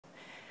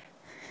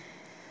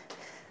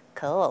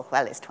Cool.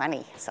 Well, it's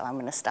 20, so I'm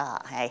going to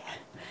start, hey.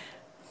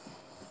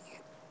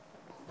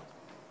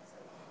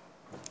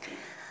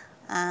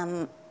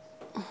 Let's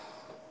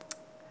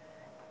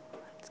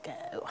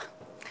go.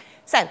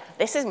 So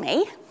this is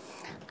me.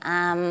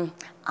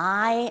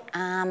 I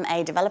am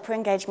a developer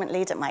engagement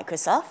lead at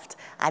Microsoft.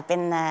 I've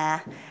been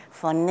there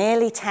for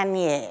nearly 10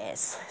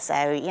 years.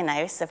 So, you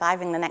know,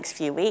 surviving the next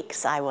few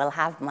weeks, I will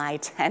have my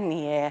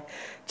 10-year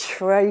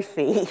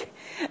trophy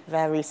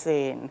very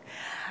soon.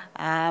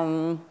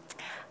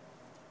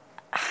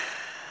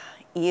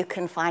 You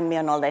can find me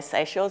on all those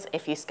socials.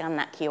 If you scan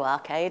that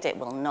QR code, it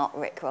will not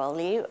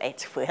rickroll you.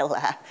 It will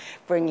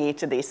bring you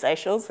to these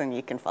socials, and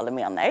you can follow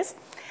me on those.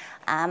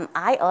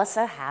 I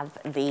also have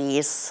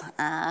these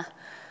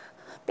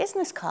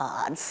business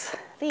cards.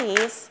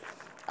 These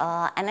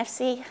are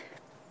NFC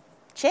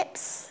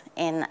chips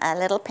in a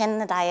little pin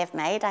that I have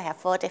made. I have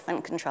 4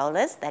 different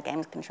controllers. They're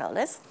games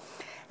controllers.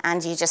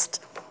 And you just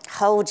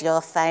hold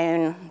your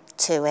phone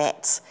to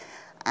it,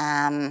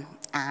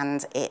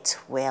 and it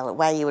will,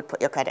 where you would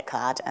put your credit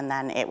card, and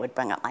then it would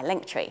bring up my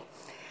link tree.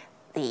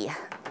 The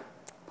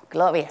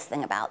glorious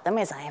thing about them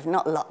is I have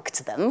not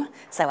locked them,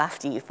 so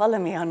after you follow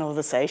me on all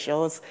the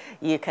socials,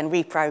 you can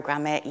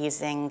reprogram it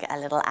using a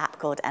little app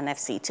called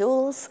NFC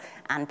Tools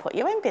and put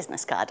your own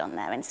business card on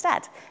there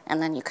instead.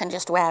 And then you can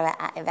just wear it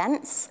at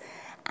events,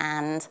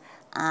 and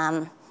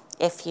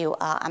if you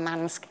are a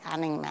man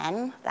scanning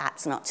men,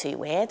 that's not too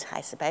weird,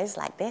 I suppose,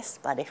 like this,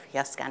 but if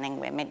you're scanning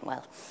women,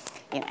 well,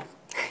 you know.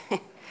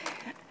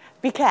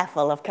 Be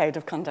careful of code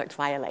of conduct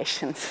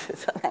violations,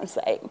 is what I'm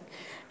saying.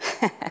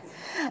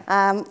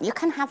 You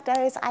can have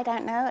those, I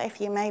don't know, if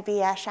you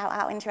maybe shout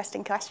out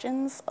interesting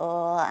questions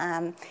or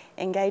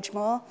engage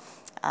more,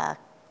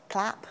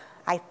 clap.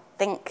 I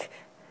think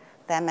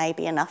there may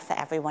be enough for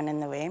everyone in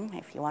the room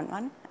if you want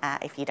one.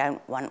 If you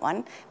don't want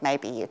one,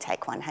 maybe you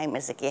take one home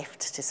as a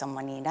gift to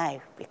someone you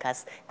know,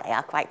 because they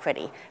are quite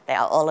pretty. They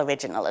are all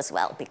original as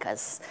well,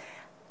 because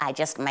I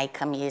just make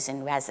them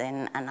using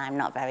resin, and I'm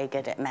not very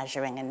good at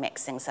measuring and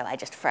mixing, so I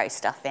just throw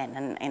stuff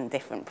in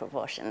different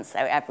proportions. So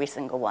every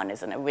single one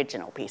is an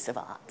original piece of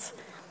art.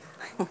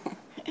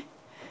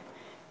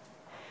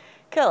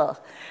 Cool.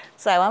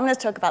 So I'm going to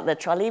talk about the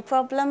trolley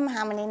problem.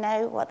 How many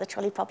know what the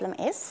trolley problem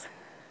is?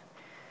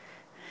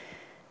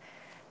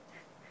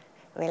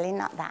 Really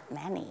not that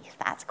many.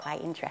 That's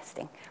quite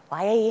interesting.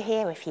 Why are you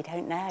here if you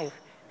don't know?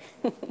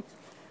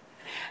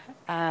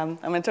 I'm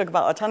going to talk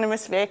about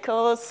autonomous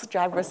vehicles,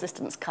 driver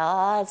assistance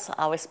cars,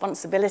 our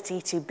responsibility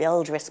to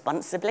build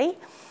responsibly,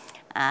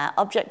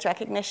 object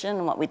recognition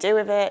and what we do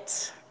with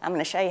it. I'm going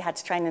to show you how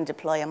to train and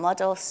deploy a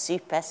model.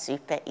 Super,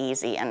 super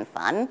easy and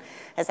fun.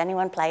 Has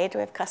anyone played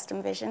with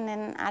custom vision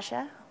in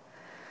Azure?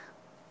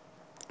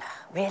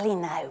 Really,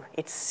 no.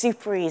 It's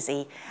super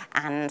easy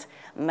and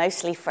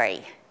mostly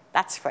free.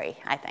 That's free,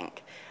 I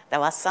think. There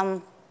are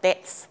some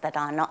bits that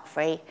are not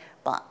free,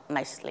 but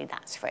mostly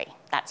that's free.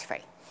 That's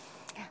free.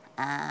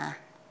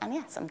 And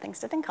yeah, some things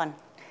to think on.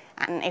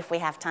 And if we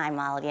have time,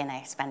 I'll, you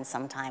know, spend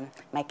some time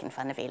making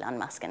fun of Elon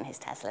Musk and his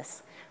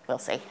Teslas. We'll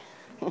see.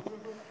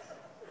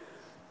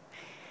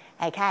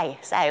 Okay,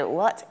 so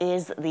what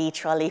is the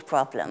trolley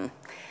problem?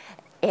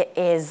 It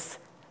is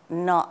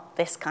not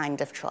this kind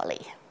of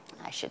trolley,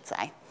 I should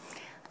say.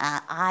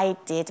 I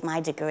did my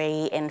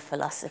degree in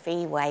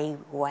philosophy way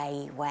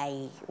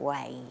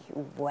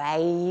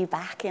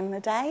back in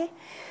the day.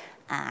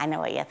 I know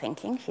what you're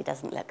thinking. She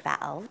doesn't look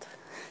that old.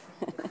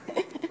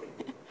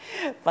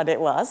 But it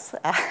was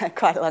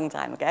quite a long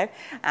time ago.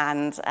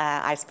 And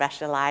I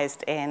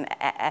specialized in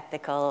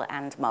ethical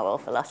and moral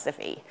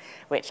philosophy,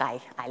 which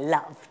I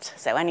loved.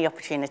 So any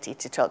opportunity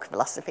to talk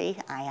philosophy,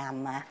 I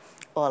am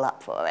all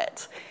up for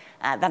it.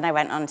 Then I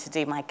went on to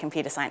do my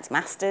computer science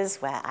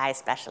master's, where I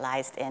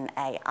specialized in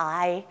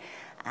AI,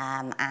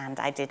 and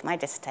I did my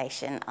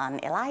dissertation on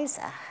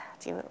ELIZA.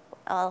 Do you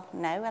all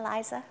know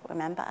ELIZA?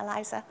 Remember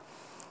ELIZA?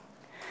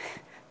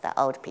 The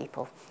old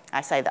people.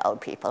 I say the old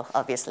people,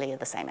 obviously you're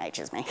the same age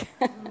as me.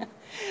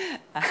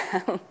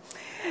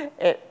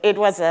 It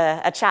was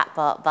a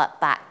chatbot, but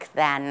back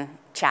then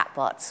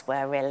chatbots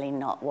were really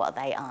not what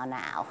they are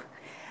now.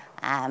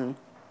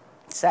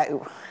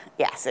 So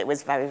yes, it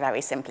was very, very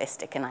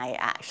simplistic, and I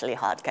actually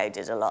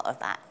hard-coded a lot of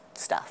that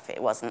stuff.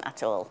 It wasn't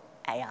at all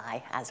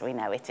AI as we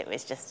know it. It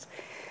was just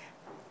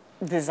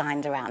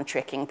designed around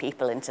tricking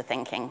people into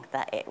thinking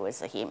that it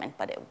was a human,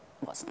 but it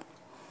wasn't.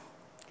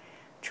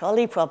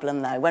 Trolley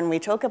problem, though. When we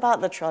talk about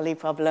the trolley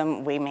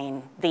problem, we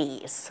mean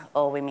these,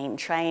 or we mean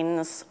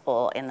trains,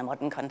 or in the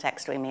modern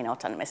context, we mean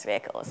autonomous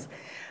vehicles.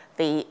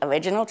 The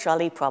original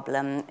trolley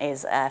problem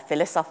is a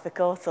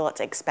philosophical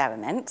thought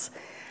experiment,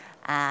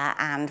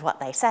 and what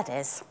they said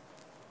is,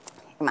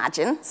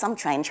 imagine some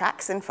train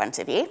tracks in front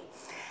of you,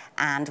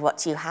 and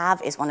what you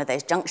have is one of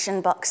those junction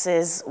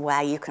boxes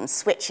where you can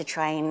switch a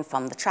train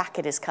from the track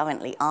it is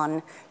currently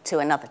on to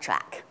another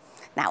track.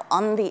 Now,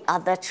 on the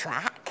other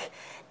track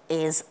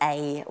is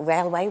a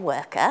railway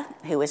worker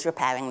who is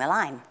repairing the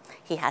line.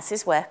 He has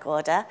his work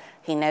order,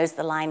 he knows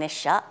the line is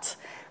shut,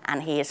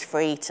 and he is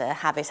free to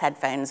have his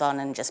headphones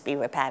on and just be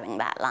repairing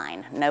that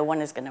line. No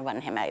one is going to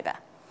run him over.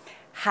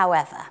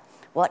 However,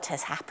 what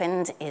has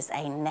happened is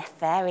a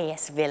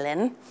nefarious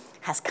villain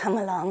has come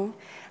along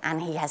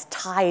and he has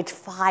tied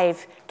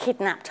 5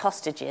 kidnapped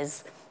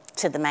hostages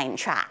to the main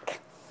track.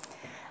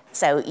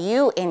 So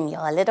you, in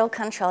your little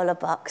controller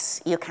box,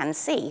 you can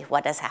see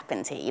what has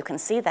happened here. You can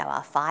see there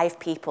are 5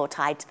 people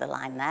tied to the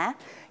line there.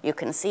 You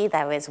can see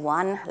there is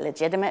 1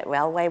 legitimate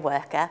railway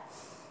worker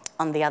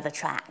on the other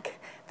track.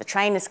 The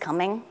train is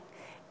coming.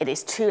 It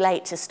is too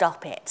late to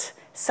stop it.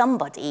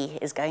 Somebody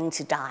is going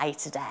to die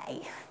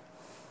today.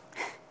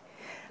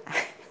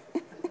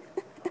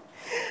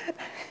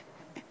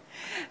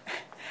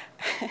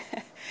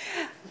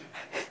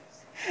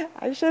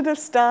 I should have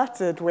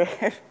started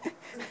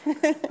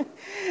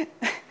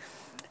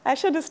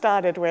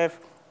with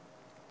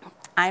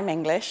I'm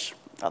English,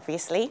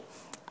 obviously.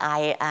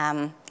 I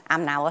am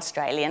now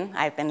Australian.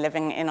 I've been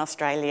living in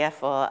Australia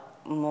for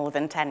more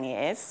than 10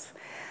 years.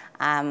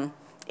 In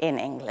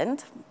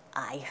England,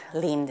 I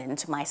leaned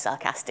into my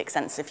sarcastic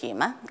sense of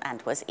humour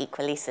and was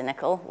equally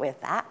cynical with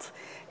that.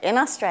 In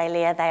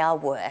Australia, they are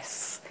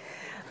worse.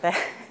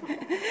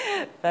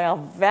 They are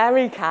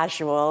very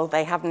casual.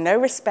 They have no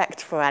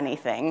respect for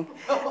anything.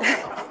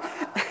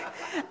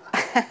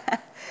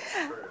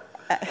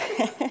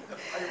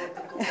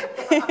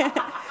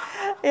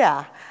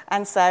 Yeah,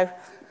 and so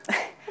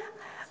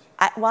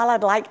while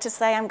I'd like to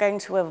say I'm going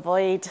to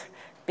avoid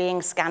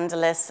being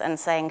scandalous and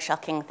saying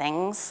shocking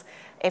things,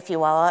 if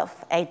you are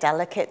of a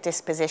delicate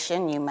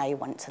disposition, you may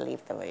want to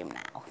leave the room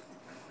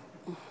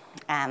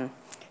now.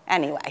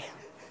 Anyway.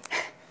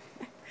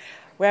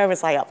 Where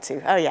was I up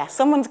to? Oh yeah,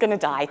 someone's going to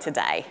die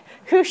today.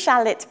 Who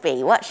shall it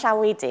be? What shall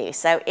we do?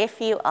 So if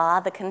you are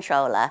the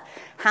controller,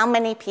 how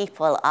many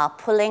people are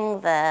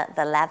pulling the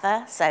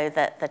lever so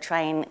that the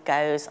train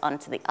goes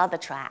onto the other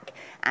track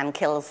and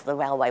kills the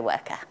railway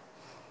worker?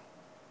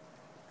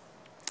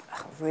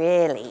 Oh,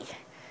 really?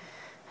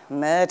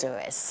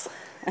 Murderers.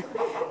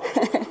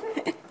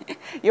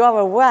 You are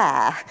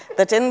aware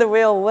that in the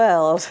real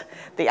world,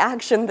 the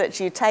action that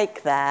you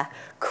take there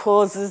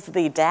causes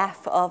the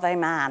death of a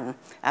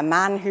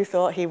man who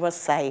thought he was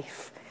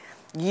safe.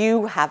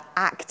 You have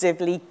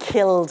actively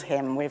killed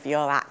him with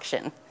your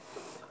action.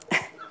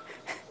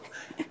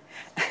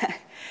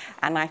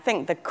 And I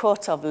think the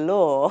court of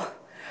law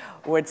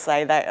would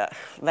say that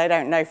they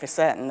don't know for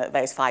certain that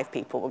those 5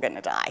 people were going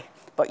to die,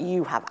 but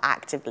you have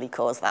actively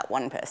caused that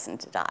 1 person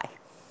to die.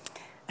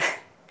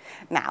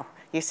 Now,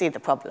 you see the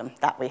problem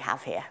that we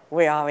have here.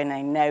 We are in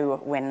a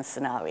no-win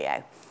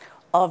scenario.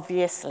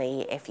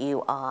 Obviously, if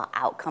you are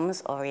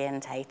outcomes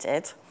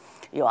orientated,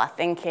 you are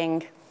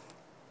thinking,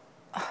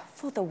 oh,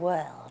 for the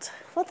world,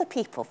 for the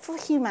people, for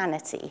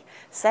humanity,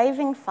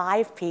 saving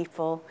 5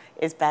 people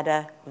is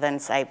better than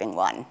saving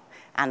 1,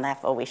 and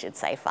therefore we should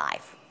save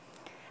 5.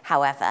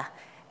 However,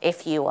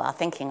 if you are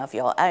thinking of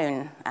your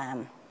own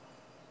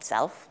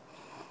self,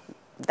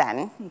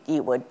 then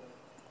you will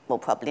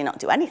probably not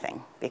do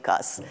anything,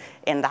 because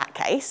in that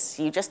case,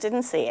 you just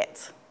didn't see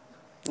it.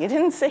 You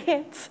didn't see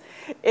it.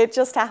 It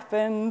just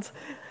happened.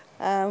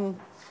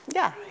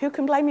 Yeah, who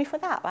can blame you for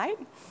that, right?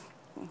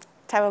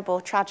 Terrible,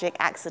 tragic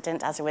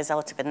accident as a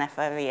result of a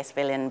nefarious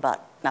villain,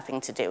 but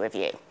nothing to do with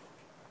you.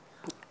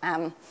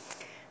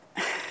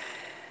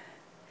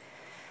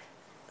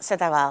 So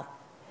there are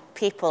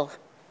people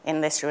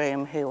in this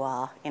room who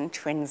are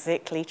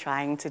intrinsically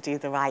trying to do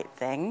the right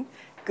thing.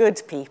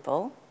 Good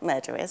people,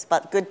 murderers,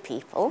 but good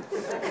people.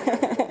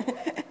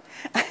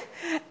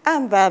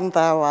 And then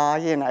there are,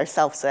 you know,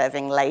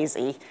 self-serving,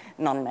 lazy,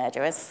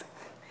 non-murderers.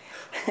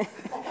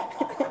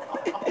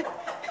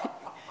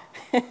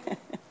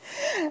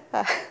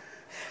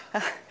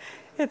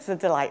 It's a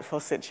delightful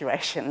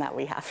situation that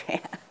we have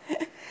here.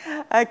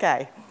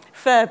 Okay,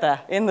 further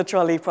in the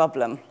trolley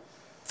problem.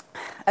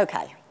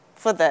 Okay,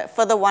 for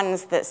the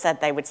ones that said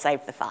they would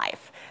save the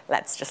 5,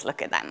 let's just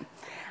look at them.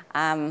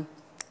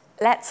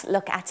 Let's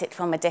look at it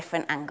from a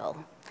different angle.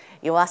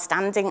 You are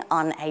standing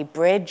on a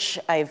bridge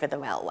over the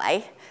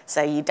railway,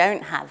 so you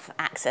don't have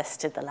access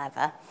to the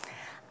lever.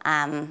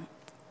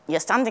 You're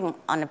standing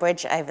on a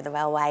bridge over the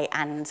railway,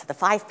 and the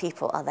 5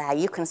 people are there.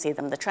 You can see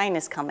them. The train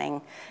is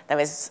coming. There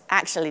is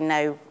actually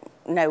no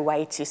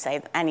way to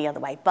say any other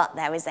way, but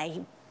there is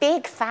a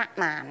big fat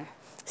man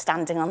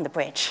standing on the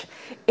bridge.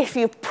 If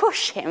you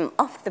push him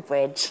off the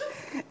bridge,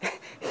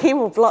 he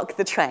will block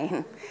the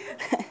train.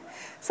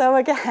 So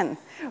again,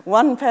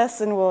 1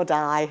 person will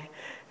die,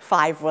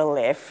 5 will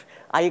live.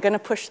 Are you going to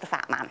push the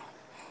fat man?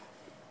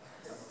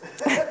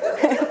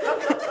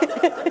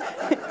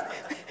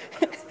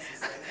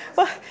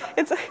 Well,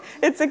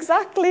 it's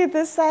exactly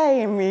the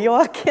same.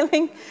 You're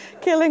killing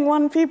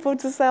 1 people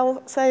to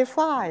save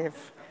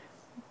 5.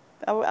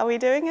 Are we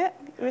doing it?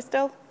 Are we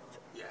still?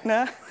 Yeah.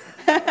 No?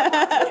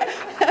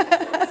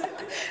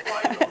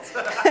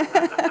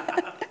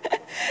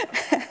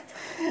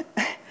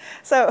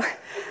 So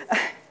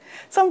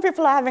some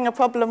people are having a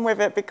problem with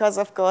it because,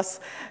 of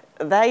course,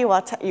 there you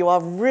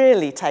are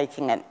really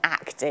taking an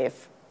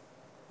active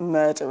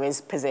murderer's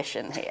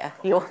position here.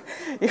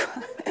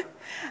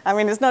 I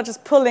mean, it's not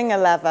just pulling a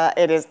lever,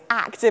 it is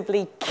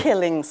actively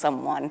killing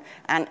someone,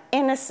 an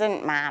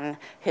innocent man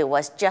who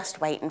was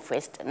just waiting for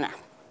his dinner.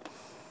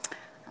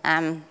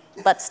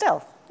 But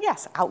still,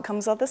 yes,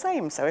 outcomes are the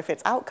same. So if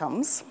it's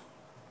outcomes,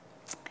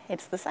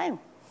 it's the same.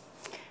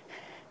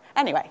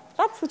 Anyway,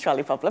 that's the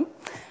trolley problem.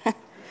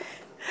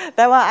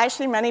 There are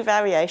actually many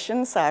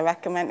variations, so I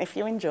recommend if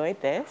you enjoyed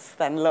this,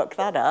 then look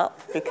that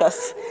up,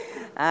 because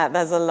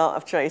there's a lot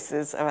of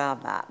choices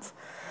around that.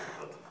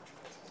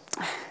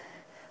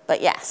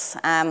 But yes,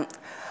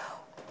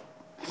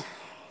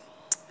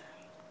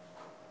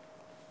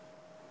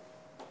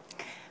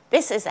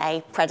 this is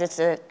a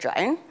predator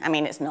drone. I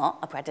mean, it's not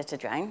a predator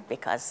drone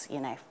because, you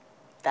know,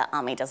 the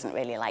army doesn't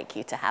really like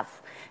you to have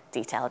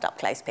detailed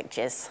up-close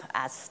pictures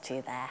as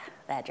to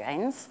their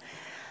drones.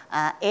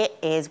 It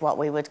is what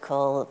we would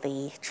call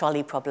the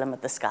trolley problem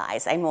of the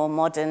skies, a more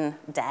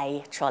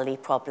modern-day trolley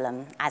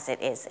problem as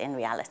it is in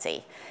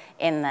reality,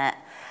 in that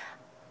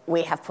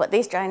we have put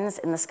these drones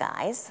in the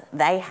skies.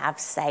 They have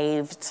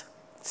saved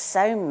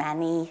so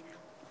many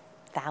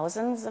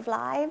thousands of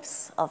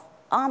lives, of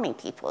army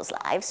people's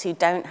lives, who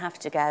don't have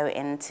to go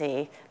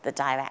into the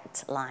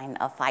direct line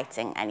of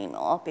fighting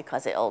anymore,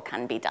 because it all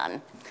can be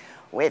done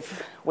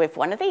with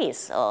one of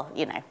these, or,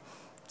 you know,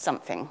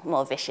 something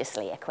more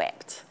viciously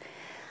equipped.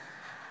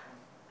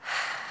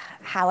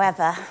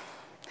 However,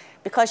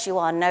 because you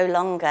are no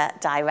longer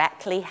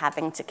directly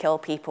having to kill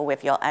people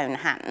with your own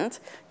hand,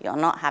 you're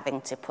not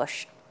having to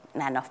push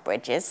men off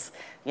bridges,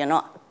 you're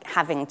not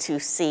having to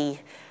see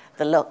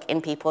the look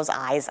in people's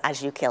eyes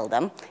as you kill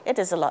them, it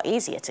is a lot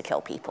easier to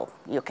kill people.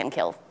 You can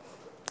kill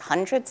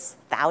hundreds,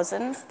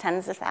 thousands,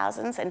 tens of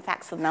thousands. In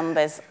fact, the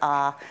numbers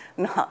are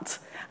not,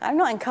 I'm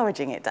not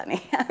encouraging it,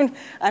 Danny.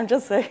 I'm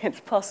just saying it's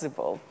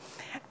possible.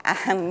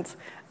 And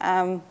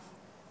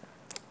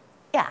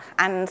yeah,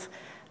 and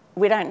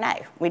we don't know.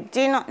 We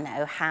do not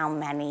know how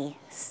many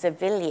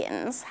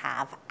civilians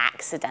have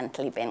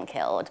accidentally been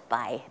killed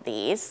by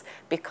these,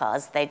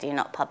 because they do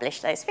not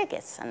publish those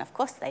figures, and of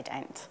course they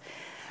don't.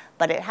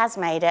 But it has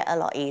made it a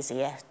lot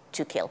easier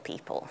to kill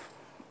people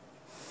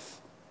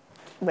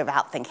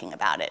without thinking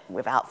about it,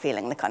 without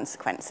feeling the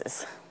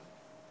consequences.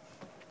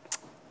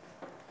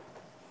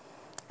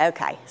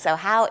 Okay, so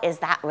how is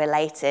that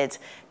related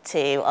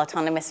to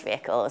autonomous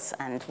vehicles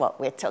and what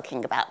we're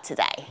talking about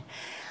today?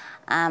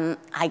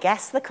 I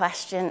guess the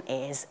question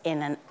is,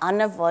 in an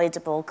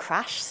unavoidable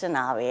crash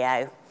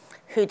scenario,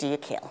 who do you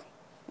kill?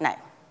 No,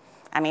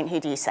 I mean,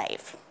 who do you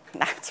save?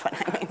 That's what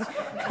I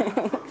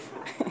mean.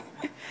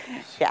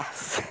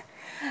 Yes.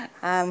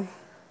 And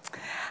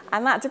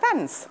that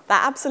depends.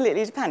 That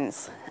absolutely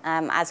depends,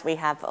 as we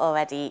have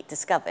already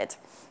discovered.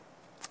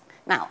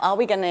 Now, are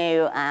we going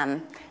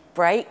to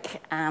brake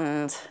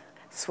and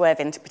swerve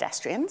into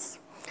pedestrians?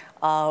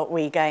 Are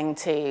we going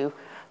to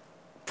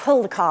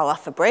pull the car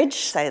off a bridge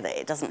so that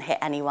it doesn't hit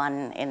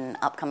anyone in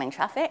upcoming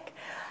traffic?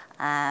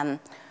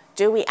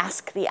 Do we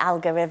ask the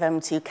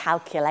algorithm to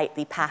calculate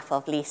the path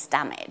of least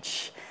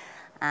damage?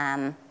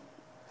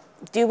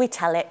 Do we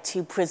tell it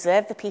to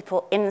preserve the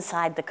people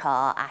inside the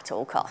car at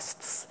all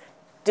costs?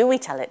 Do we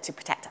tell it to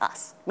protect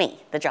us,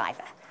 me, the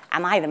driver?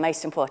 Am I the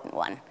most important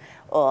one?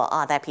 Or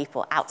are there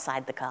people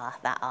outside the car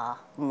that are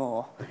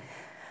more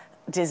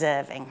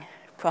deserving?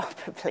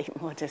 Probably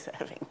more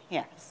deserving,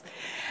 yes.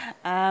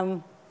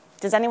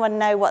 Does anyone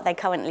know what they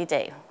currently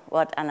do?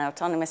 What an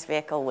autonomous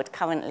vehicle would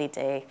currently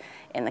do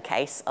in the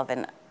case of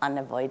an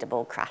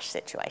unavoidable crash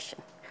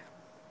situation?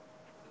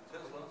 The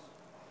Teslas,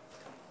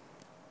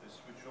 they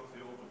switch off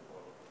the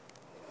autopilot.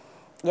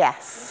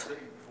 Yes. One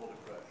second before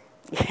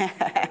the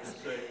crash. Yes.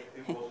 They say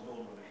it wasn't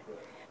on when it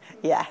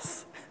crashed.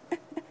 Yes.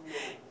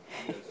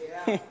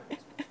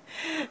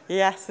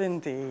 Yes,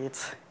 indeed.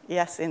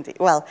 Yes, indeed.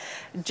 Well,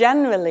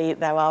 generally,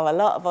 there are a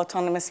lot of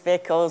autonomous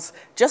vehicles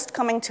just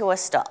coming to a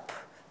stop,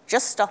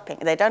 just stopping.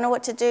 They don't know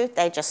what to do,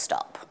 they just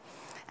stop,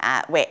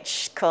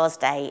 which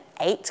caused a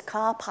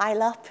 8-car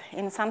pileup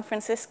in San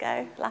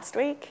Francisco last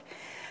week.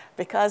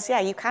 Because,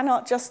 yeah, you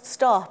cannot just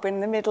stop in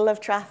the middle of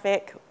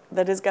traffic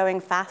that is going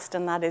fast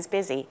and that is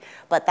busy.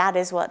 But that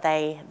is what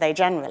they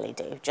generally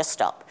do, just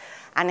stop.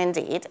 And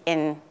indeed,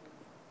 in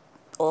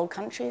all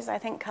countries, I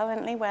think,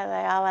 currently, where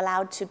they are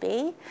allowed to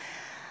be,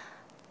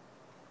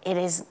 it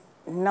is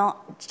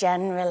not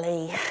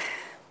generally,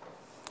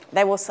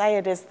 they will say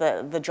it is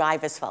the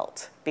driver's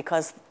fault,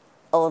 because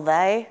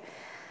although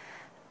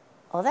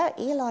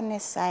Elon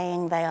is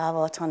saying they are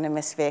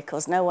autonomous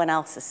vehicles, no one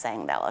else is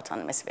saying they're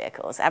autonomous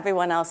vehicles.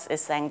 Everyone else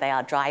is saying they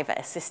are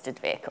driver-assisted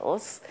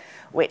vehicles,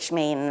 which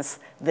means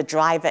the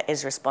driver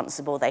is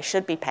responsible. They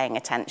should be paying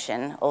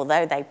attention,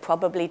 although they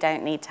probably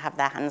don't need to have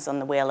their hands on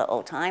the wheel at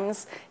all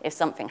times. If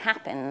something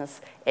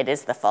happens, it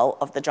is the fault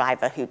of the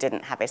driver who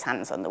didn't have his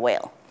hands on the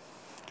wheel.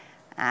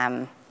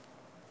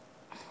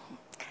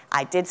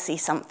 I did see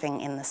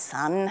something in the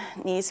Sun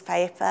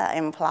newspaper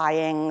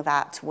implying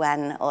that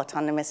when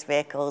autonomous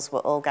vehicles were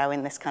all go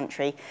in this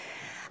country,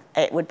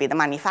 it would be the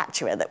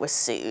manufacturer that was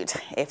sued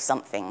if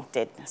something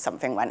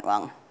went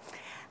wrong.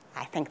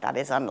 I think that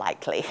is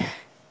unlikely.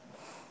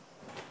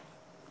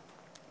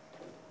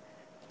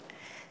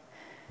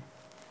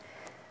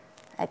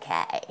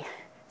 Okay,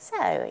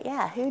 so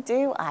yeah, who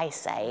do I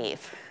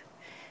save?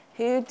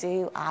 Who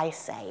do I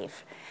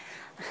save?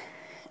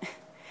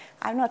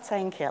 I'm not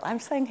saying kill, I'm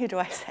saying who do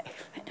I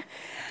save?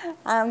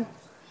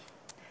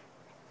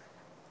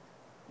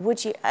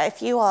 Would you,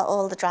 if you are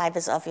all the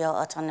drivers of your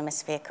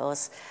autonomous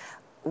vehicles,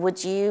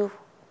 would you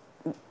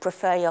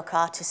prefer your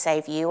car to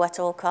save you at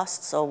all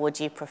costs, or would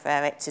you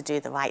prefer it to do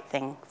the right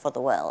thing for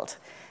the world?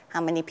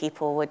 How many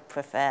people would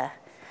prefer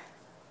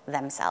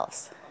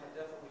themselves? I'm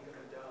definitely going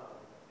to die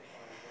if I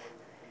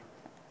avoid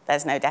it.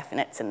 There's no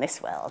definites in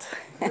this world.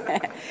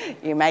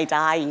 You may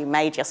die, you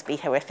may just be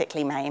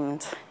horrifically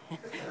maimed.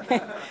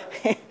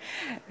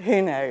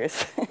 Who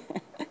knows?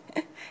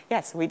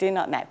 Yes, we do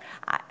not know.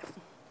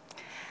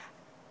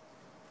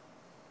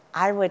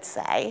 I would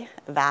say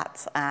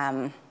that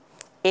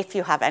if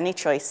you have any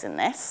choice in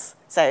this,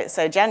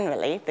 so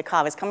generally the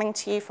car is coming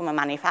to you from a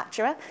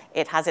manufacturer,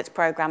 it has its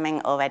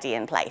programming already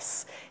in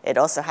place. It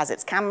also has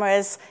its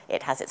cameras,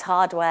 it has its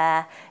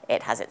hardware,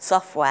 it has its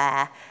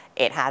software,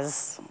 it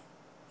has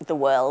the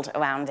world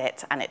around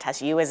it, and it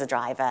has you as a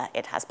driver,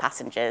 it has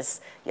passengers,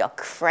 your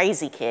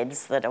crazy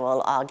kids that are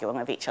all arguing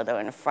with each other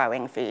and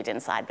throwing food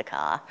inside the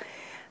car.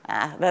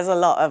 There's a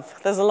lot of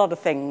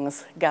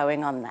things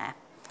going on there.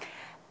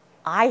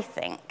 I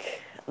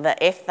think that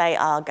if they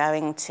are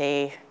going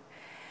to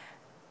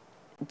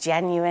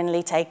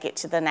genuinely take it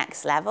to the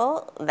next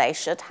level, they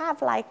should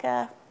have like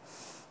a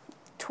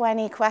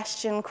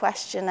 20-question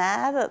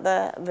questionnaire that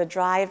the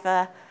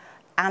driver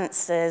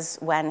answers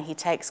when he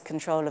takes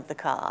control of the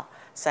car.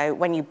 So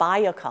when you buy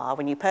your car,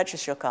 when you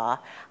purchase your car,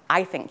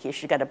 I think you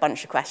should get a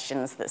bunch of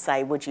questions that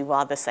say, would you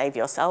rather save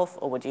yourself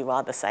or would you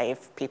rather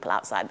save people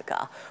outside the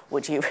car?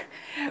 Would you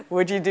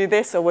do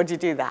this or would you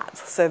do that?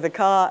 So the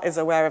car is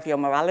aware of your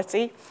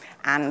morality,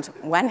 and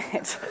when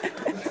it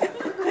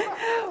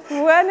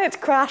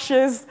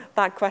crashes,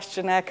 that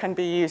questionnaire can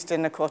be used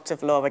in a court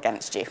of law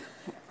against you.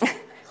 The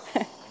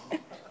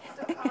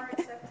car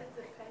accepted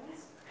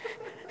depends.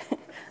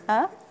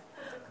 Huh?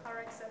 The car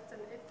accepted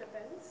it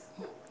depends.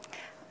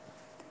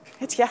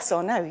 It's yes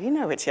or no. You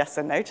know it's yes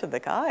or no to the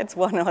car. It's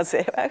 1 or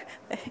 0. Yeah, I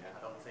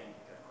don't think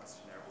a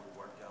questionnaire would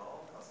work at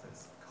all because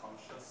it's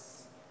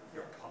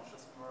your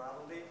conscious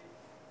morality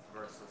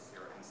versus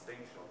your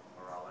instinctual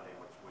morality,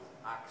 which would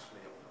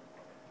actually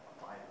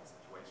apply in a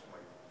situation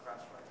where you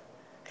crash, right?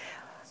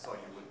 So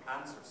you would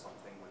answer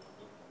something which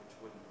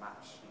wouldn't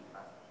match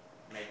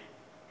maybe.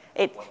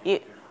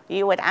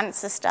 You would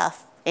answer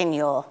stuff in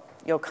your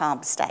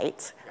calm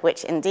state,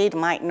 which indeed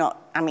might not,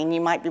 I mean,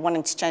 you might be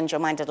wanting to change your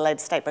mind at a later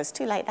state, but it's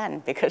too late then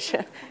because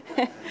you're... No,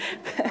 but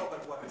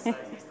what I'm saying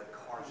is the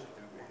car should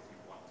do what you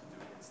want to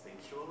do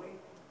instinctually,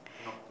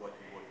 not what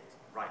you would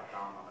write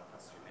down on a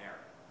questionnaire.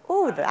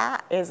 Oh,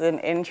 that is an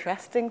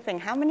interesting thing.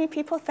 How many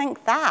people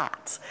think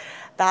that?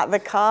 That the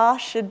car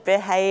should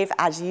behave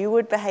as you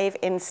would behave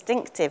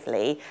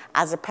instinctively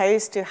as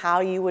opposed to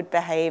how you would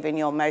behave in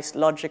your most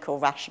logical,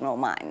 rational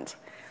mind?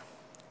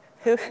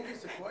 Who? I think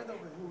it's quite a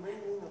humane way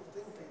of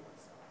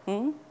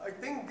thinking. I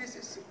think this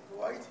is a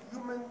quite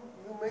humane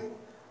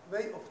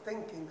way of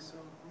thinking, so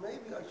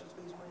maybe I should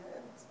raise my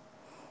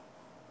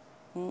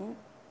hand.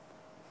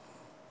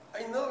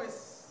 I know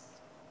it's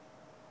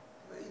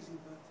crazy,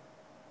 but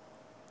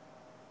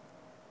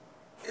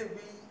if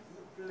we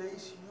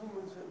replace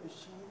humans with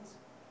machines,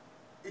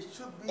 it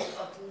should be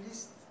at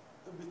least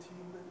a bit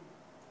human.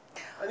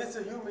 And it's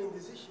a human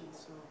decision,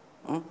 so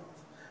why not?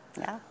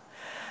 Yeah,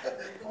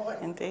 Why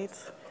not? indeed,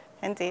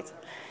 indeed.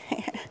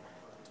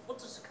 What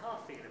does the car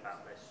feel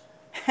about this?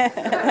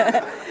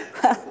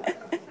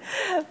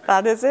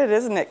 That is it,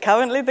 isn't it?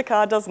 Currently, the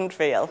car doesn't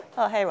feel.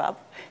 Oh, hey, Rob.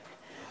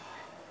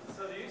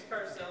 So the used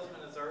car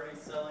salesman is already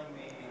selling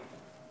me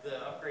the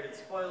upgraded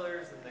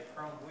spoilers and the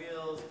chrome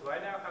wheels. Do I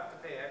now have to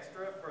pay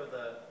extra for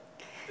the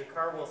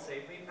car will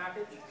save me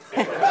package?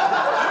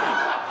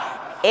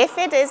 If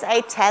it is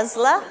a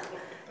Tesla,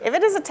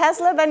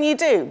 then you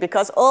do,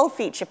 because all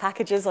feature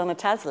packages on a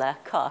Tesla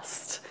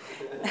cost.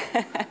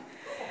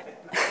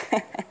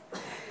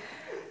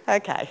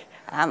 Okay,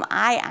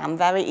 I am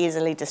very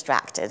easily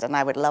distracted, and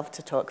I would love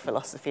to talk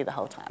philosophy the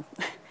whole time.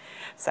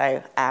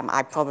 So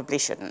I probably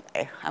shouldn't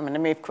do. I'm going to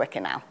move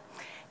quicker now.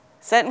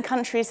 Certain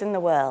countries in the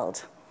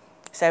world.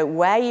 So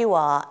where you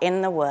are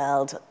in the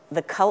world,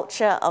 the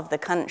culture of the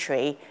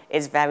country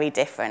is very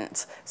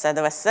different. So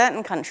there are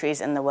certain countries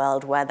in the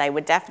world where they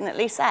would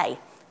definitely say,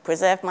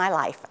 preserve my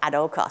life at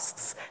all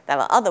costs. There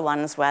are other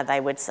ones where they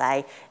would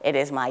say, it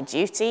is my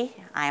duty.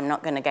 I am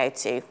not going to go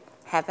to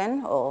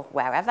heaven or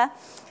wherever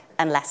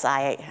unless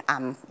I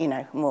am,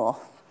 more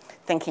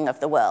thinking of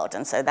the world,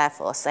 and so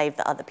therefore save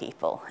the other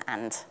people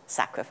and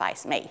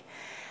sacrifice me.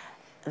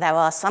 There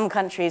are some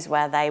countries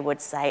where they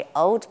would say,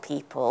 old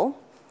people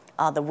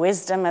are the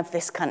wisdom of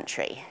this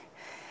country.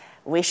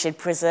 We should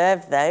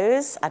preserve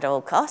those at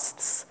all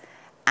costs,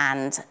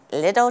 and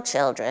little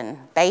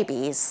children,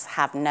 babies,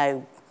 have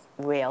no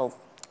real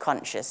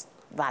conscious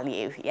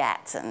value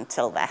yet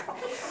until they're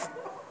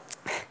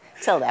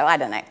till they're, I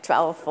don't know,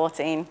 12,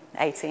 14,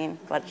 18,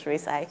 what should we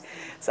say?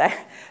 So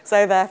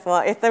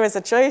therefore, if there is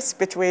a choice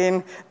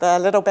between the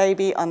little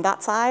baby on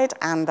that side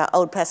and the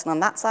old person on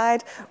that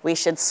side, we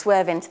should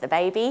swerve into the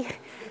baby.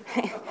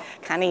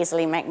 Can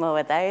easily make more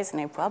of those,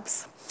 no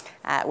probs.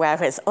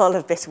 Whereas all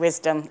of this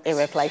wisdom,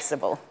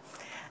 irreplaceable.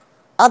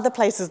 Other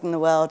places in the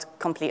world,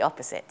 complete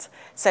opposite.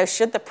 So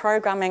should the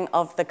programming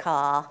of the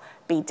car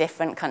be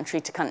different country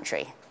to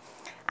country?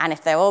 And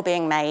if they're all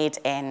being made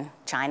in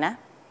China,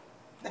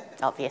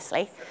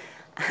 obviously,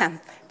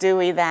 do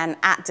we then,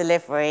 at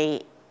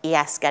delivery,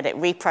 yes, get it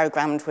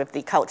reprogrammed with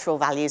the cultural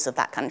values of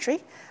that country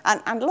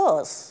and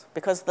laws,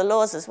 because the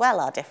laws as well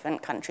are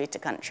different country to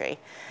country.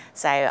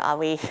 So are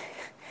we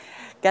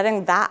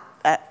getting that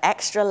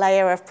extra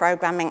layer of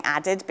programming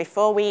added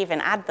before we even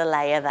add the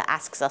layer that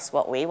asks us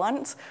what we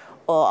want?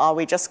 Or are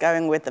we just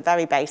going with the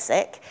very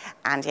basic,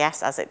 and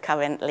yes, as it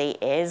currently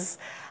is,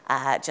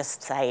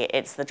 just say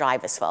it's the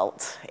driver's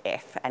fault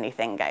if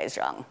anything goes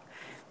wrong?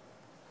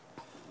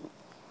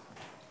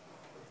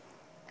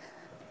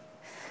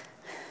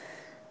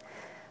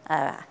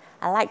 I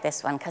like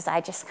this one because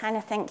I just kind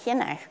of think, you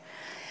know,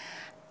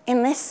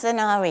 in this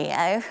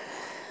scenario,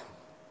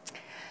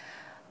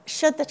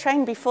 should the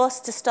train be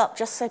forced to stop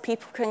just so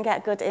people can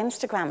get good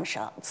Instagram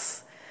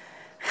shots?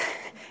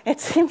 It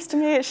seems to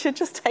me it should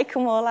just take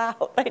them all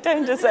out. They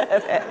don't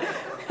deserve it.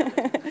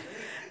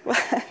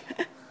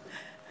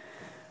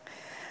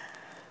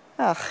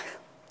 Oh.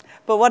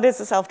 But what is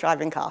a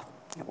self-driving car?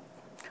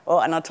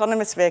 Or an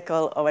autonomous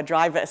vehicle or a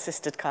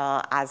driver-assisted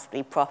car, as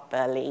the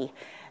properly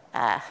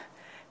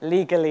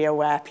legally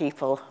aware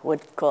people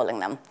would calling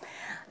them.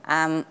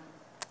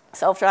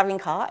 Self-driving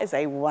car is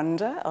a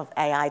wonder of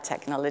AI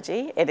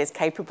technology. It is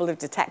capable of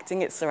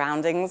detecting its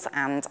surroundings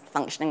and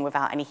functioning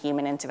without any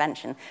human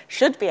intervention.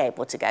 Should be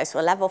able to go,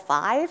 so a level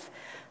 5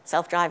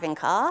 self-driving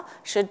car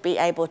should be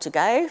able to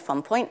go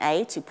from point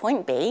A to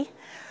point B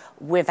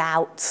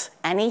without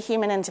any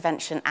human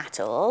intervention at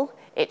all.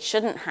 It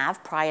shouldn't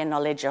have prior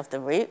knowledge of the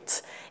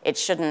route. It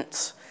should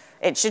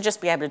just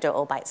be able to do it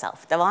all by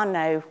itself. There are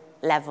no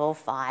level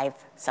 5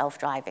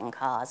 self-driving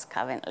cars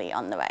currently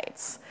on the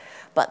roads.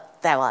 But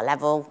there are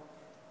level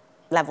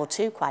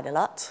 2 quite a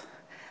lot.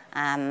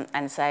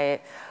 And so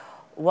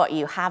what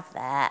you have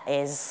there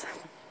is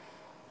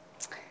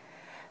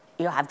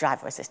you have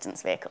driver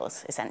assistance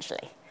vehicles,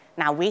 essentially.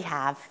 Now we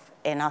have,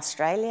 in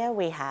Australia,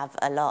 we have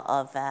a lot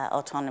of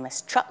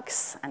autonomous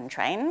trucks and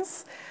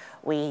trains.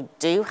 We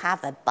do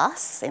have a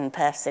bus in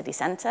Perth city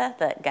centre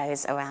that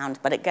goes around,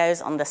 but it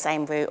goes on the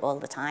same route all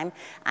the time,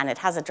 and it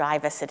has a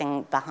driver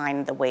sitting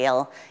behind the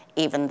wheel,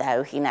 even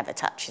though he never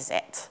touches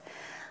it.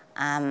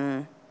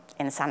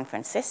 In San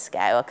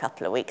Francisco, a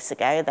couple of weeks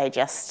ago, they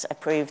just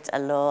approved a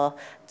law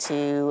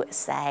to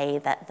say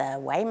that the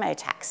Waymo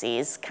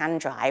taxis can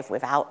drive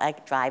without a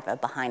driver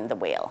behind the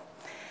wheel.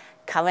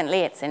 Currently,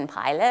 it's in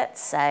pilot,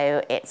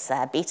 so it's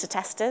beta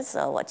testers,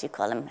 or what do you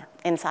call them,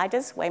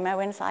 insiders,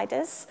 Waymo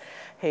insiders,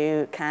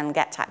 who can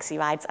get taxi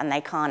rides, and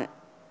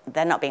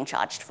they're not being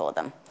charged for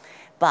them.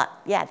 But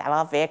yeah, there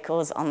are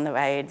vehicles on the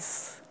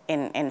roads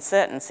in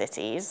certain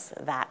cities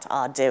that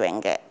are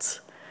doing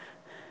it.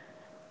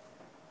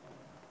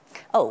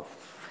 Oh,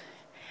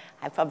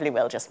 I probably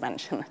will just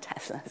mention the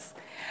Teslas.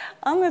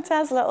 On the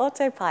Tesla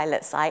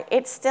Autopilot site,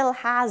 it still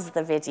has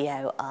the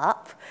video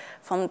up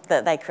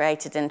that they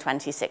created in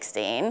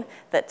 2016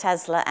 that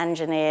Tesla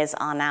engineers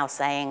are now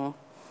saying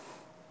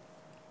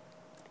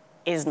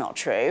is not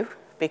true,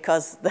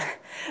 because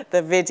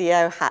the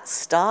video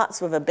starts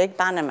with a big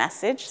banner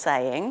message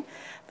saying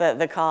that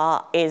the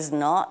car is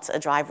not a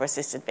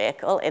driver-assisted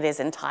vehicle. It is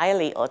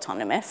entirely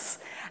autonomous,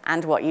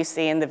 and what you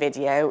see in the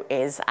video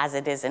is as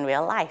it is in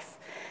real life.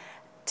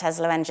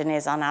 Tesla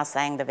engineers are now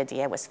saying the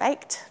video was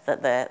faked,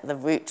 that the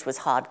route was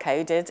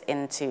hard-coded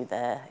into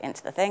the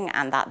thing,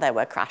 and that there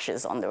were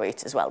crashes on the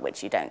route as well,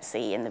 which you don't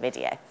see in the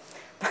video.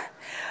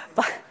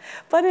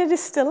 But it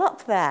is still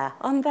up there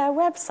on their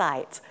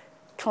website,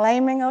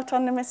 claiming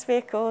autonomous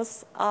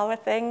vehicles are a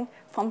thing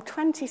from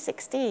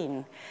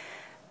 2016.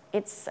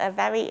 It's a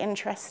very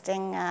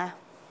interesting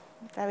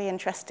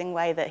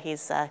way that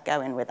he's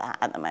going with that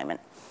at the moment.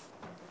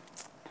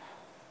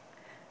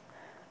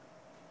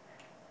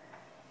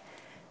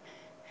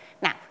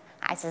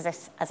 As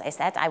I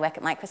said, I work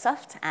at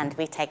Microsoft, and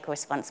we take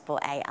responsible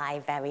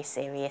AI very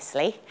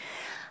seriously.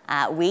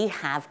 We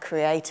have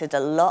created a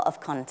lot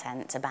of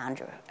content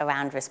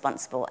around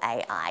responsible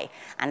AI.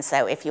 And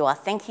so if you are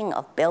thinking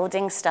of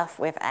building stuff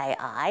with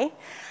AI,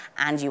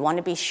 and you want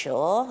to be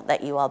sure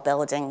that you are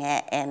building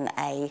it in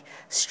a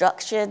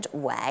structured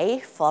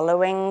way,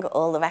 following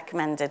all the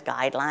recommended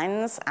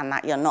guidelines, and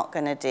that you're not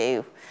going to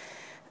do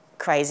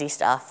crazy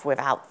stuff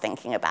without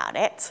thinking about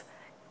it,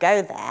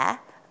 go there.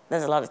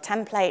 There's a lot of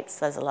templates,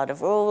 there's a lot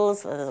of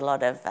rules, there's a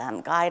lot of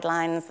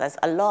guidelines, there's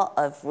a lot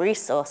of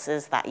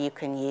resources that you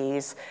can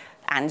use,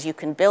 and you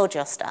can build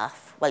your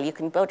stuff. Well, you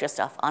can build your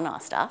stuff on our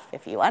stuff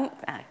if you want.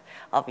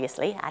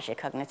 Obviously, Azure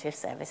Cognitive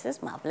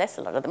Services, marvelous,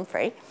 a lot of them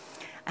free.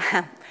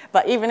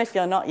 But even if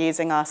you're not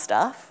using our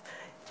stuff,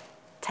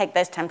 take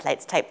those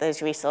templates, take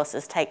those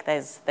resources, take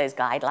those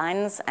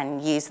guidelines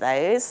and use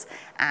those,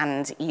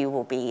 and you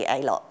will be a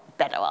lot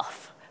better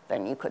off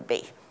than you could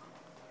be.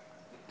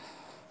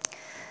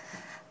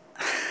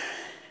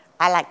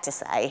 I like to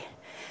say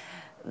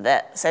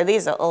that, so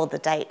these are all the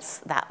dates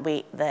that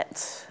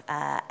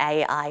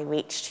AI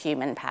reached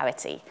human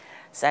parity.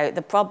 So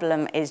the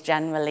problem is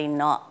generally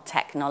not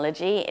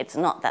technology. It's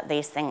not that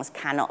these things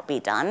cannot be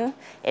done.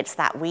 It's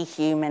that we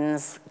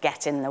humans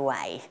get in the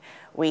way.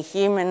 We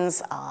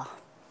humans are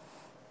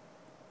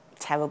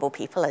terrible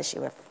people, as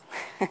you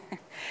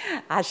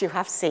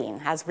have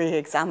seen, as we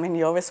examine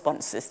your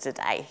responses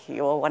today.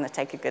 You all want to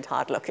take a good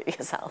hard look at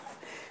yourself.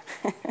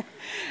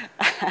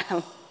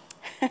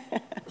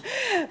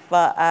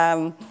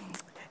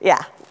 Yeah,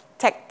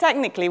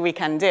 technically we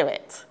can do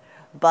it,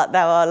 but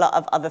there are a lot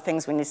of other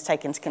things we need to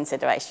take into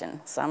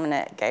consideration. So I'm going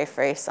to go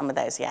through some of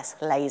those. Yes,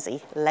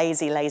 lazy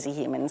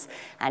humans,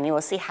 and you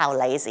will see how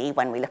lazy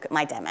when we look at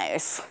my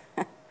demos.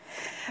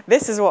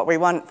 This is what we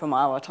want from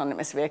our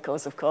autonomous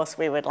vehicles, of course.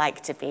 We would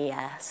like to be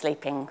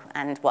sleeping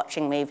and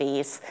watching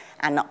movies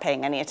and not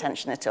paying any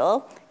attention at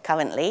all.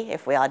 Currently,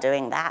 if we are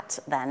doing that,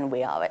 then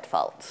we are at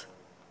fault.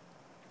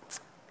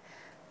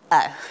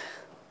 Oh,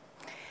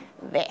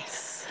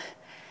 this.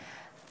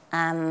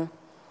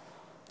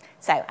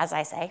 So, as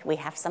I say, we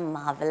have some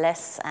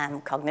marvelous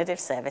cognitive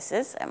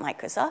services at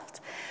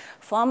Microsoft.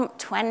 From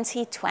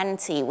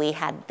 2020, we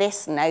had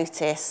this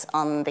notice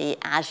on the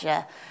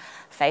Azure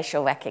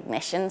facial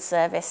recognition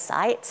service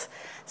site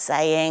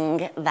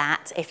saying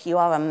that if you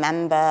are a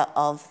member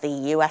of the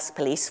US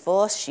police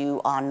force, you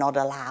are not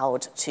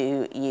allowed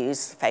to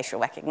use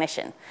facial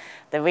recognition.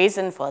 The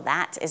reason for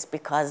that is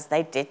because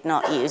they did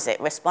not use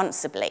it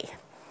responsibly.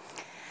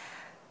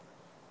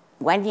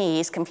 When you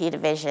use computer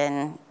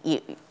vision,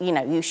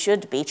 you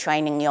should be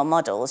training your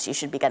models. You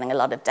should be getting a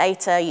lot of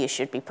data. You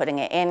should be putting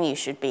it in. You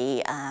should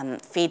be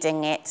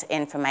feeding it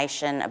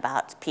information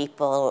about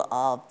people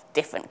of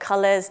different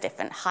colors,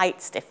 different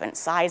heights, different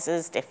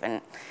sizes,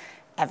 different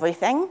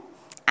everything.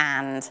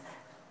 And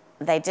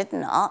they did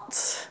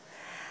not.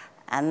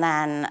 And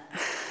then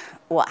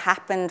what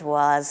happened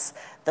was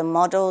the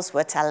models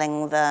were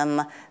telling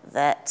them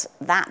that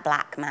that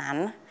black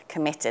man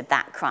committed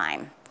that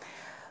crime.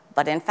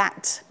 But in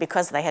fact,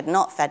 because they had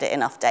not fed it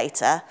enough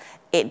data,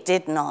 it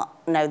did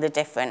not know the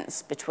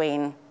difference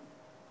between,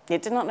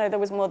 it did not know there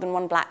was more than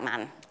one black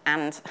man.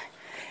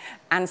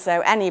 And so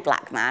any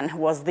black man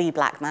was the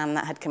black man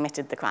that had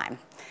committed the crime.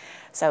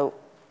 So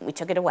we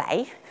took it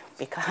away,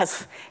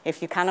 because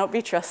if you cannot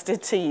be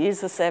trusted to use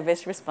the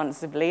service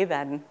responsibly,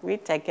 then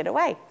we'd take it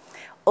away.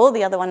 All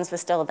the other ones were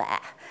still there.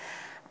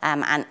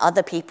 And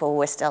other people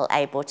were still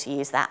able to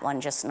use that one,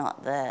 just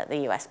not the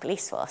US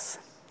police force.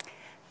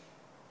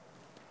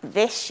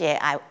 Last year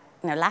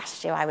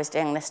I was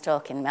doing this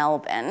talk in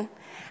Melbourne,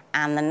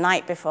 and the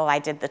night before I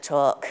did the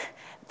talk,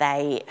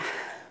 they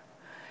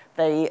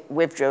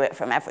withdrew it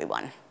from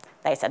everyone.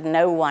 They said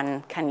no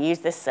one can use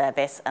this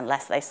service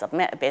unless they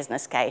submit a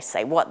business case,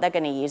 say what they're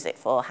going to use it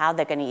for, how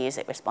they're going to use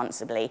it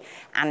responsibly,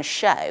 and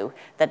show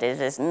that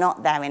it is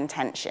not their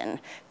intention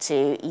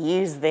to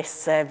use this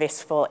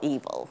service for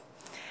evil.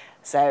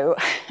 So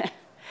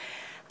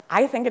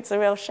I think it's a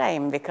real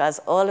shame, because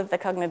all of the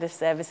cognitive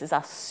services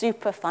are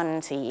super fun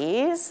to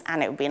use,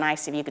 and it would be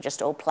nice if you could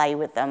just all play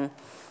with them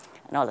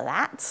and all of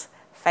that.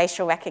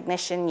 Facial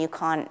recognition, you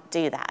can't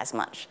do that as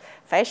much.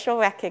 Facial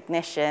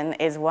recognition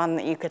is one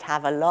that you could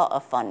have a lot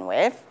of fun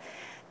with.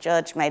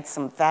 George made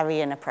some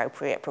very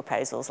inappropriate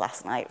proposals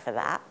last night for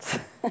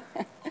that.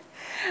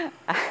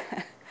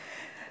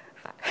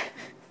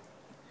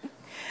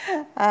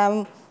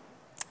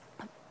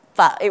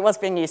 But it was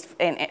being used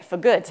for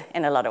good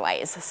in a lot of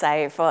ways.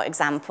 So, for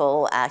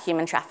example,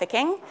 human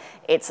trafficking,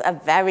 it's a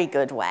very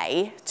good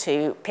way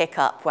to pick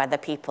up whether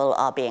people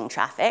are being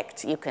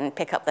trafficked. You can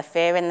pick up the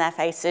fear in their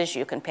faces.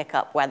 You can pick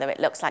up whether it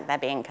looks like they're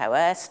being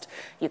coerced.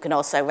 You can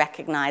also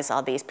recognize,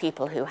 are these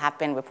people who have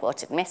been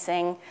reported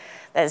missing?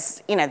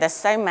 There's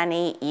so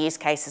many use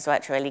cases where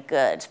it's really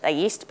good. There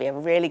used to be a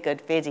really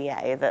good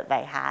video that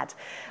they had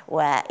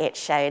where it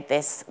showed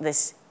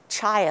this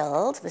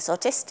child, this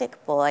autistic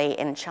boy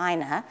in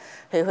China,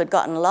 who had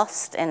gotten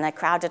lost in a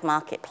crowded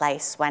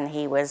marketplace when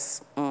he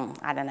was,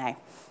 I don't know,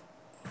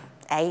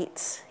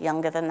 8,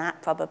 younger than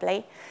that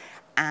probably.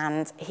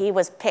 And he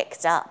was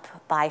picked up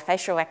by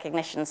facial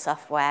recognition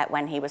software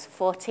when he was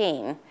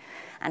 14.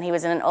 And he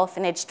was in an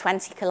orphanage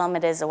 20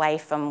 kilometers away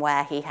from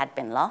where he had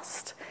been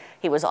lost.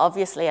 He was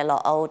obviously a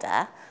lot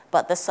older,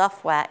 but the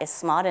software is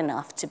smart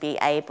enough to be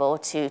able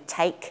to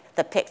take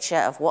the picture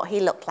of what he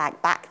looked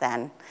like back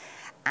then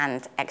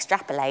and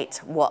extrapolate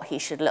what he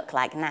should look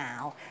like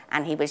now,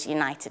 and he was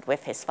united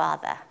with his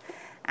father.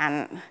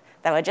 And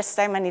there are just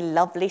so many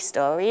lovely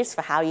stories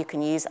for how you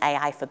can use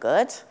AI for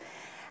good,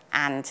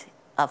 and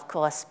of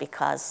course,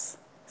 because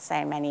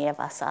so many of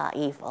us are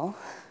evil,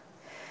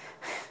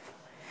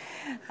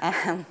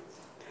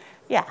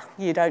 yeah,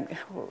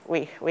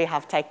 we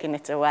have taken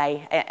it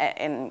away,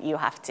 and you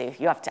have to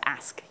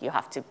ask, you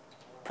have to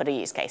put a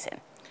use case in.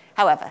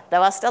 However, there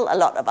are still a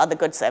lot of other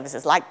good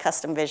services like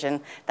custom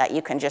vision that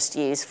you can just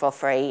use for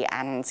free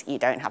and you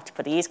don't have to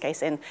put a use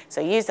case in.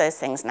 So use those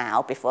things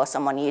now before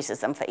someone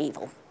uses them for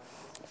evil,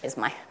 is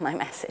my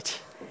message.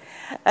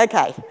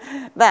 Okay,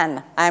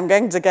 then I'm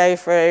going to go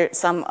through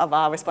some of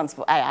our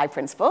responsible AI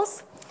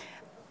principles.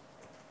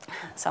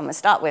 So I'm going to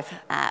start with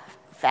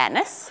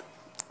fairness,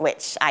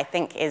 which I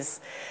think is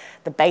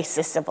the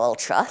basis of all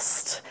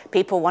trust.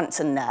 People want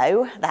to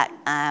know that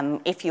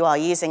if you are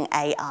using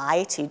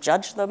AI to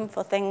judge them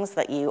for things,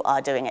 that you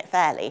are doing it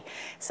fairly.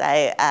 So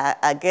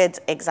a good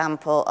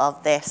example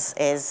of this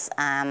is,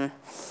 well,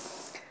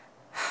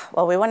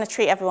 we want to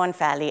treat everyone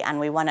fairly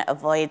and we want to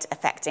avoid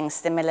affecting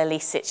similarly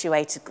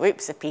situated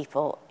groups of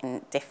people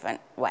in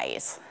different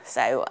ways.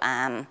 So,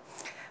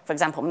 for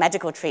example,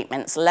 medical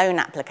treatments, loan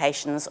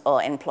applications,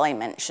 or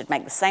employment should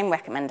make the same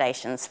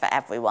recommendations for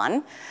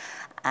everyone,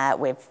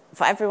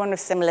 for everyone with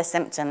similar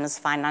symptoms,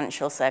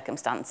 financial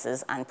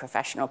circumstances, and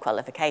professional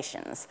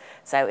qualifications.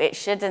 So it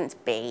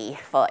shouldn't be,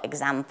 for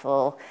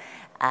example,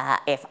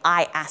 if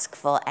I ask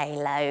for a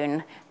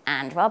loan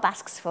and Rob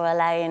asks for a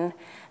loan,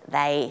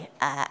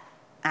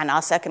 and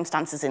our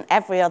circumstances in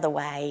every other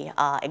way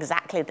are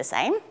exactly the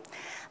same.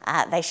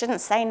 They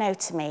shouldn't say no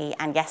to me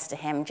and yes to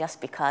him just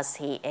because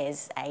he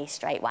is a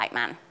straight white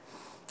man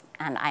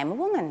and I'm a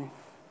woman.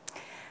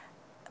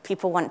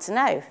 People want to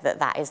know that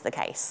that is the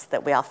case,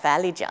 that we are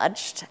fairly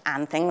judged,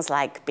 and things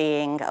like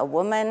being a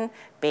woman,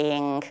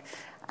 being,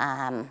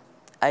 well,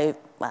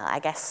 I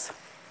guess,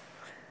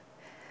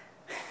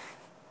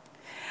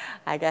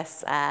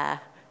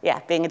 yeah,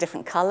 being a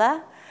different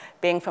color,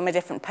 being from a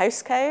different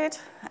postcode,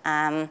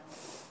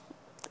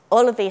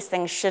 all of these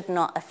things should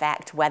not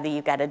affect whether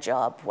you get a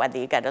job, whether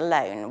you get a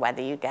loan,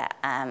 whether you get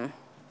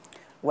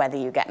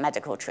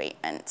medical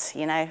treatment.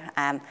 You know,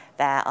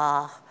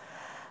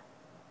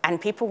 and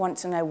people want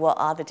to know what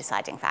are the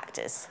deciding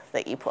factors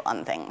that you put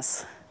on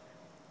things.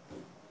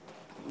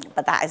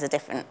 But that is a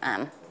different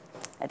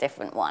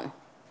one.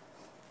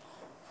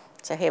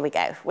 So here we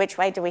go. Which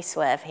way do we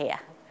swerve here?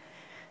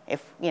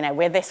 If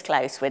we're this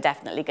close, we're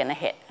definitely going to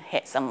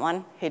hit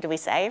someone. Who do we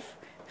save?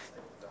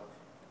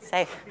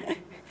 Save.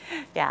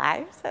 Yeah,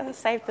 I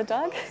save the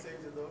dog.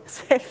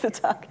 Save the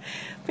dog.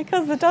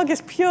 Because the dog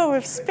is pure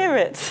of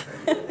spirit.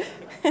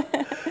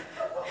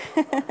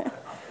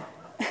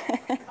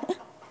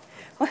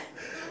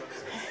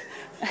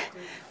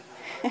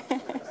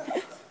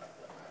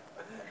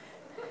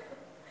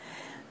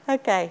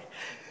 Okay,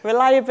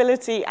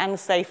 reliability and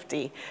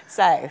safety.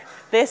 So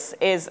this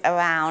is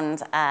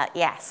around,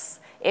 yes,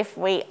 if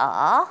we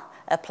are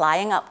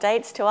applying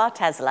updates to our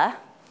Tesla,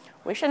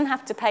 we shouldn't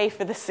have to pay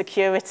for the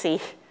security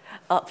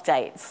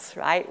updates,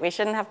 right? We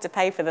shouldn't have to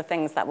pay for the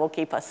things that will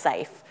keep us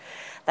safe.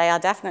 They are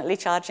definitely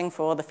charging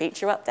for all the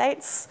feature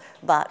updates,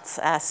 but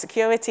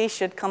security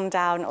should come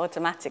down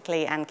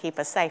automatically and keep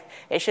us safe.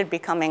 It should be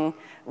coming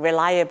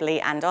reliably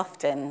and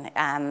often,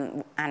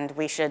 and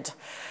we should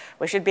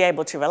be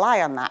able to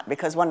rely on that,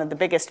 because one of the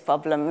biggest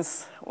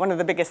problems, one of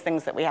the biggest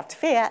things that we have to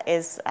fear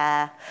is,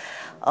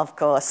 of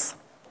course,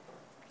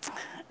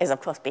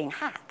 being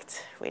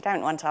hacked. We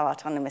don't want our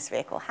autonomous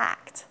vehicle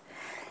hacked.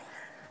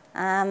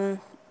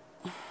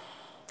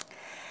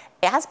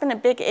 It has been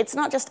it's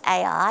not just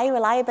AI,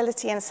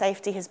 reliability and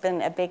safety has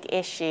been a big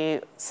issue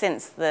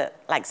since the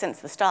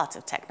start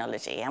of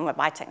technology. And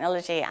by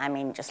technology, I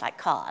mean just like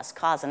cars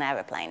and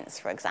airplanes,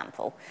 for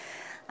example.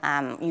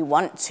 You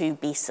want to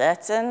be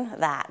certain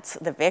that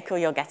the vehicle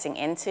you're getting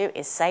into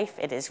is safe,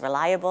 it is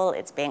reliable,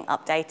 it's being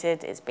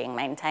updated, it's being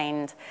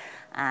maintained.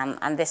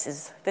 And this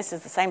is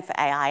the same for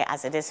AI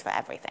as it is for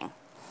everything.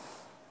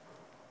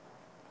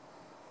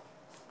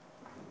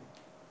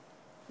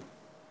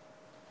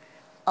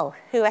 Oh,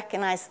 who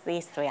recognized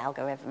these three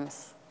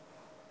algorithms?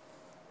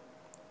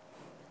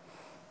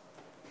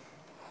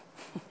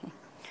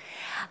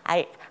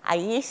 I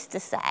used to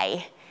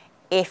say,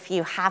 if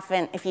you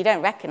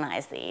don't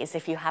recognize these,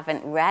 if you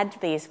haven't read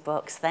these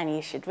books, then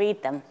you should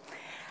read them.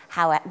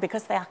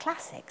 Because they are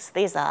classics.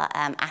 These are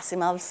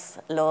Asimov's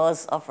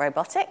Laws of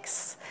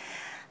Robotics.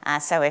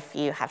 So if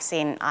you have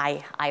seen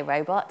I,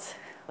 Robot,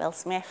 Will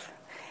Smith,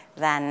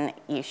 then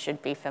you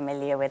should be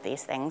familiar with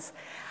these things.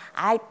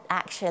 I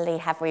actually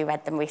have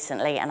reread them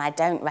recently, and I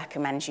don't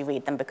recommend you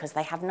read them because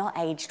they have not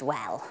aged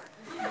well.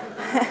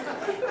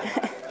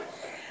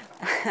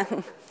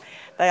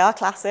 They are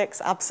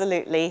classics,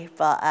 absolutely,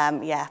 but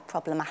yeah,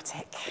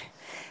 problematic.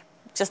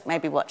 Just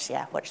maybe watch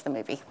the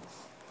movie.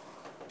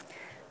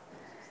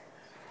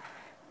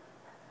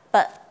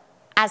 But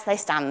as they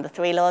stand, the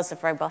three laws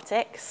of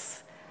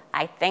robotics,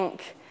 I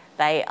think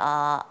they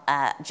are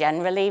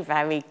generally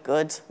very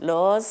good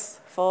laws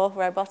for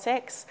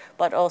robotics,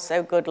 but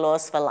also good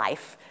laws for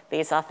life.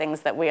 These are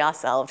things that we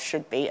ourselves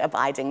should be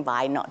abiding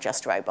by, not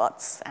just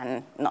robots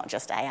and not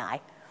just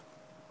AI.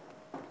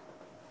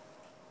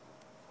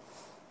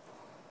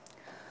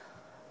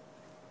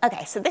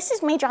 Okay, so this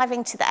is me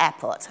driving to the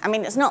airport. I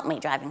mean, it's not me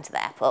driving to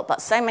the airport, but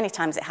so many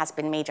times it has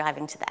been me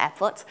driving to the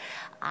airport.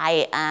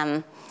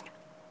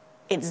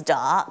 It's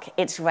dark,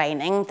 it's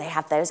raining, they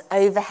have those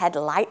overhead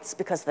lights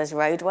because there's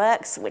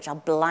roadworks which are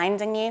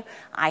blinding you.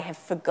 I have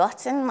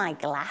forgotten my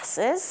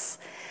glasses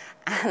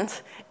and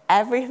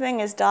everything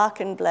is dark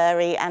and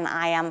blurry and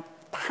I am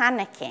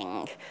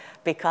panicking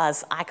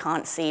because I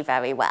can't see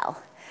very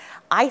well.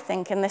 I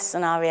think in this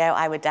scenario,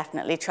 I would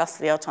definitely trust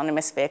the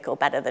autonomous vehicle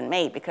better than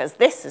me because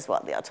this is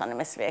what the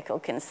autonomous vehicle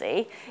can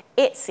see.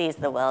 It sees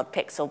the world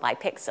pixel by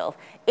pixel.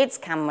 Its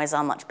cameras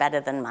are much better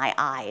than my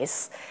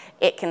eyes.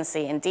 It can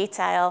see in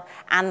detail,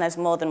 and there's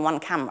more than one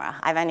camera.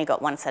 I've only got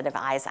one set of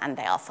eyes, and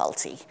they are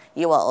faulty.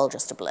 You are all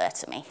just a blur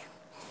to me,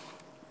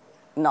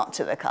 not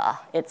to the car.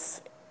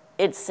 It's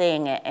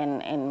seeing it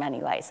in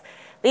many ways.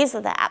 These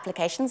are the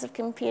applications of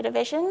computer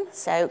vision.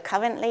 So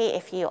currently,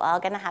 if you are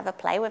going to have a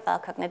play with our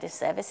cognitive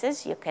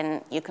services, you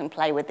can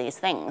play with these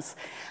things.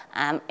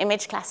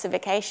 Image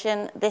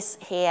classification, this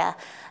here,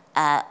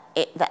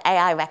 the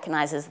AI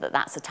recognizes that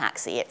that's a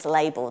taxi. It's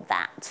labeled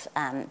that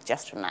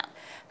just from that.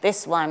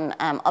 This one,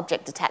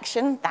 object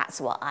detection,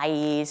 that's what I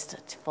used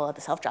for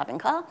the self-driving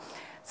car.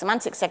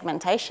 Semantic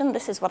segmentation,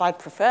 this is what I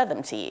prefer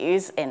them to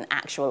use in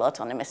actual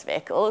autonomous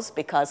vehicles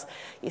because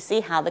you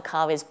see how the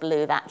car is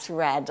blue, that's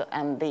red,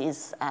 and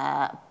these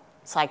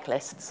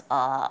cyclists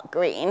are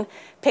green.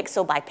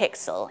 Pixel by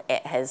pixel,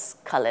 it has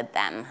colored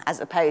them,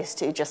 as opposed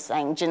to just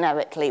saying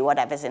generically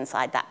whatever's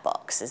inside that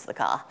box is the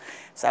car.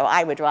 So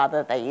I would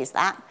rather they use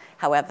that.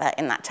 However,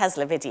 in that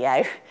Tesla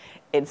video,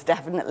 it's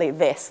definitely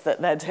this that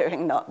they're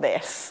doing, not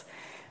this,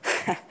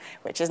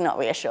 which is not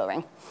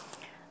reassuring.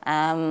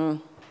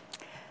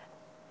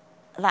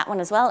 That one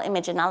as well,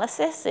 image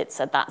analysis. It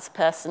said that's a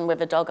person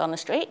with a dog on the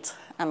street.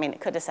 I mean,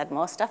 it could have said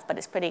more stuff, but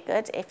it's pretty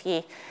good. If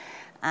you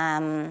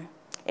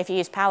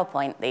use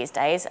PowerPoint these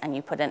days and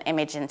you put an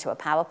image into a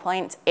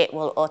PowerPoint, it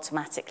will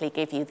automatically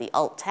give you the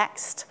alt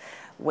text,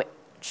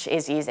 which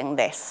is using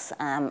this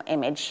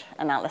image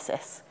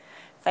analysis.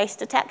 Face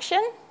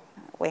detection,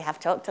 we have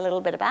talked a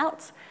little bit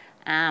about,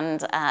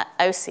 and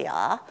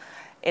OCR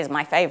is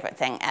my favorite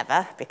thing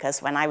ever because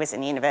when I was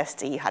in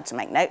university, you had to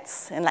make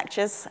notes in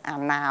lectures,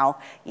 and now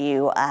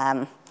you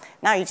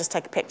just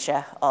take a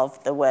picture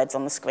of the words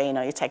on the screen,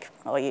 or you take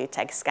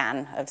a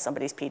scan of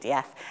somebody's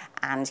PDF,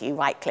 and you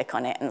right-click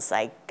on it and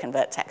say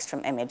convert text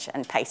from image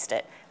and paste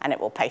it, and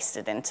it will paste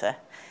it into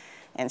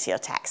your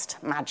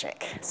text.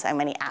 Magic. So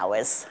many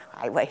hours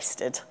I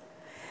wasted.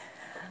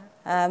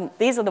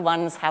 These are the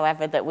ones,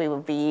 however, that we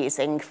will be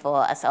using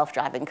for a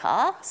self-driving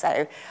car.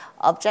 So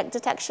object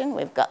detection,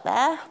 we've got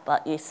there,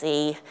 but you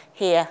see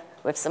here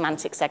with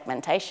semantic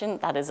segmentation,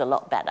 that is a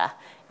lot better.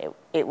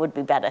 It would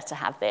be better to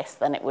have this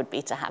than it would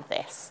be to have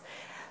this.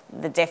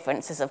 The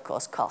difference is, of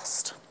course,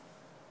 cost.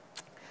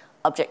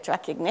 Object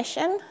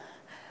recognition,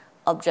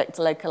 object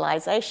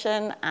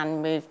localization,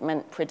 and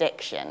movement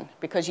prediction,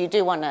 because you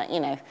do want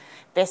to,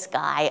 this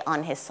guy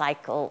on his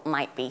cycle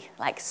might be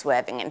like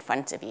swerving in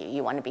front of you.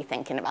 You want to be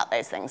thinking about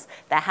those things.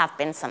 There have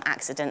been some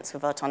accidents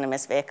with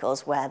autonomous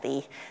vehicles where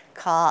the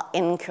car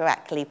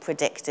incorrectly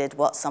predicted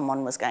what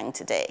someone was going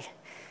to do.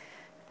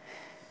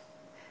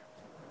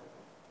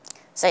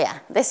 So yeah,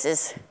 this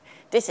is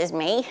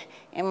me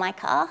in my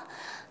car.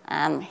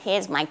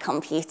 Here's my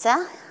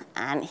computer,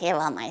 and here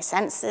are my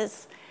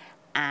sensors,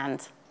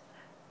 and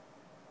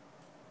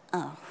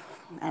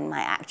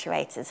my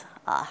actuators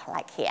are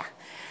like here.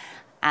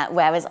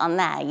 Whereas on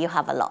there, you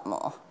have a lot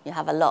more. You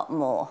have a lot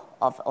more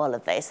of all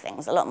of those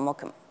things. A lot more,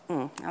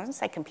 I wouldn't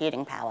say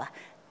computing power.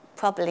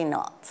 Probably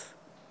not.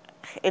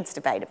 It's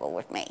debatable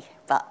with me.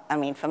 But I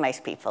mean, for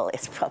most people,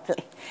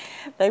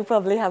 they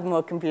probably have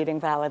more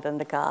computing power than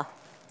the car.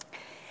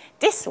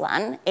 This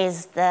one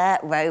is the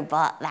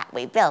robot that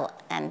we built.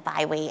 And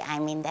by we, I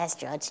mean there's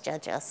George.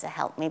 George also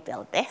helped me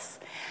build this.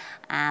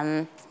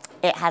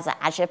 It has an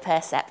Azure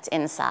Percept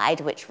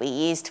inside, which we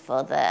used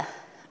for the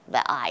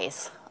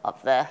eyes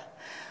of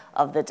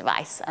the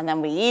device. And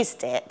then we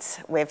used it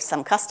with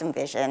some custom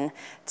vision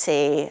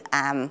to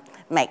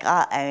make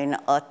our own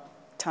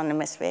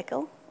autonomous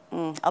vehicle,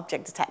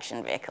 object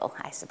detection vehicle,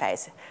 I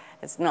suppose.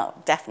 It's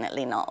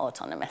definitely not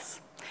autonomous.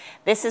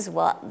 This is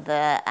what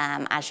the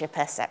Azure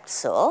Percept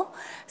saw.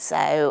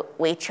 So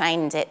we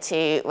trained it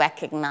to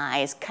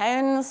recognize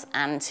cones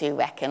and to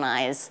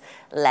recognize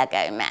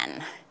Lego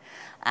men.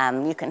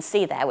 You can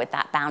see there with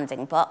that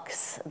bounding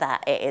box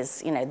that it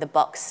is, the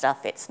box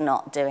stuff, it's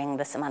not doing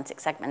the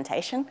semantic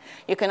segmentation.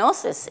 You can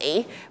also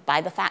see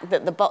by the fact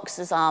that the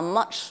boxes are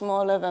much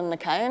smaller than the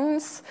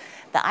cones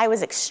that I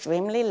was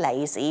extremely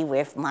lazy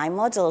with my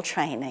model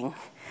training.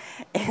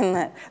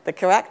 The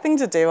correct thing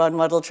to do on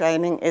model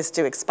training is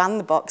to expand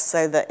the box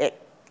so that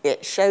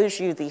it shows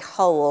you the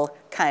whole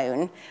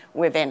cone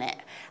within it.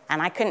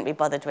 And I couldn't be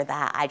bothered with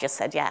that. I just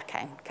said, yeah,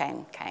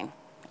 cone,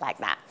 like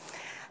that.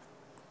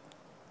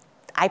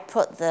 I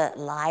put the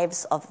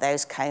lives of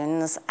those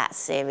cones at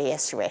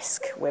serious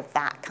risk with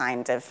that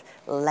kind of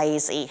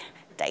lazy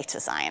data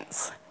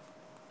science.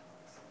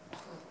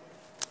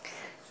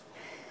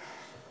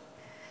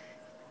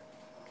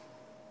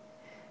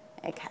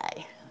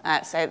 Okay,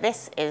 so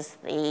this is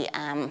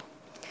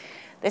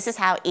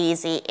how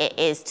easy it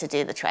is to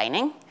do the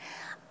training.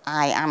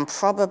 I am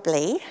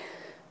probably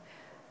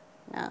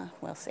No,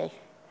 we'll see.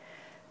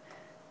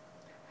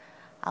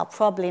 I'll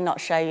probably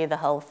not show you the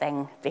whole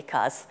thing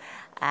because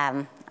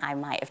I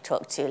might have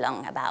talked too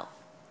long about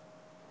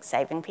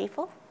saving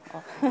people.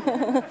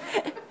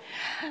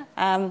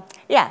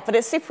 Yeah, but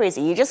it's super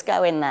easy. You just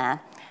go in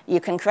there. You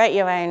can create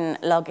your own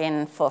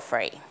login for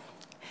free.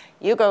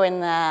 You go in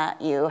there,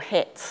 you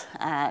hit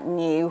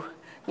new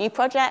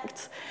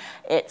project.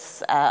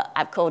 It's,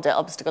 I've called it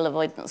obstacle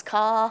avoidance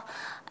car.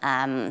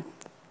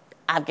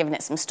 I've given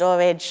it some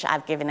storage.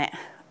 I've given it,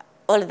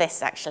 all of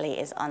this actually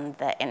is on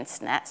the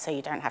internet, so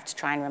you don't have to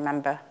try and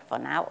remember for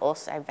now.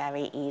 Also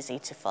very easy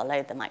to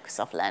follow the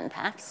Microsoft Learn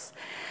paths.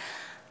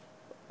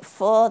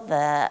 For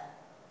the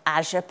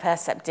Azure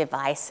Percept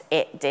device,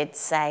 it did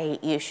say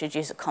you should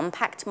use a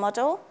compact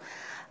model.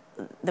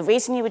 The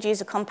reason you would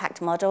use a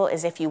compact model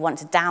is if you want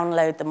to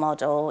download the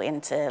model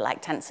into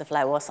like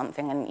TensorFlow or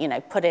something and, you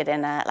know, put it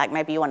in a, like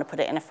maybe you want to put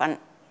it in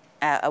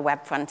a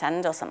web front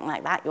end or something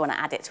like that. You want to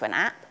add it to an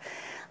app.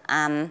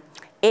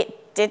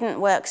 It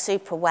didn't work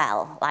super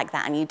well like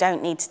that, and you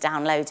don't need to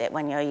download it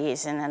when you're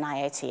using an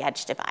IoT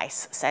Edge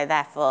device. So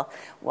therefore,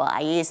 what I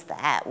used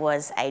there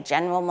was a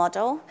general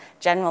model.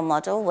 General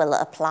model will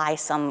apply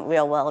some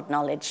real-world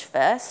knowledge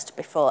first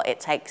before it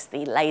takes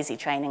the lazy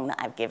training that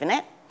I've given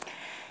it.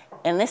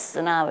 In this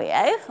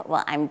scenario,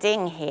 what I'm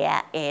doing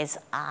here is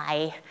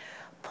I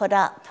put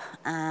up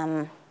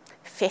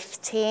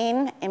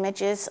 15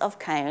 images of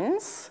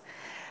cones.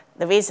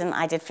 The reason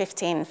I did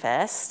 15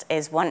 first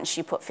is once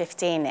you put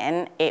 15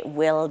 in, it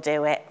will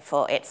do it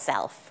for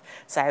itself.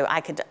 So I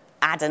could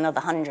add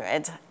another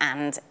 100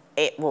 and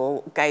it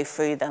will go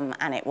through them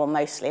and it will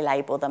mostly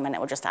label them and it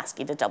will just ask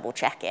you to double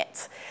check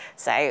it.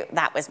 So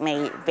that was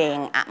me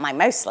being at my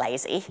most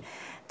lazy,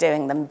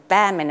 doing the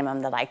bare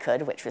minimum that I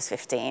could, which was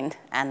 15,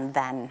 and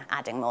then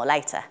adding more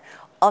later.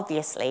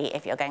 Obviously,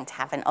 if you're going to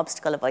have an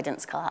obstacle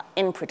avoidance car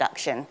in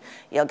production,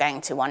 you're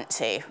going to want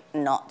to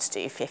not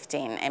do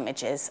 15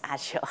 images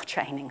as your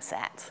training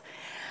set.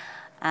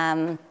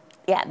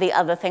 Yeah, the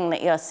other thing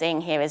that you're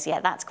seeing here is,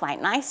 yeah, that's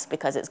quite nice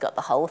because it's got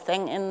the whole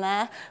thing in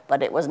there,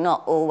 but it was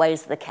not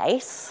always the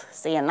case.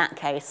 See, in that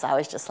case, I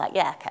was just like,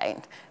 yeah,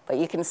 cone. But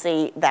you can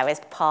see there is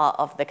part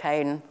of the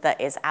cone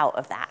that is out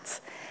of that.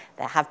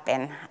 There have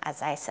been,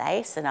 as I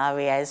say,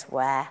 scenarios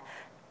where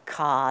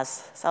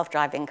cars,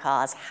 self-driving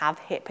cars, have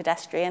hit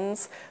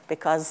pedestrians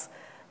because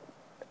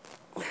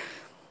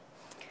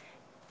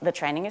the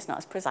training is not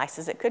as precise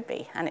as it could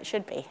be, and it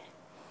should be.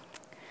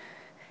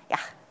 Yeah?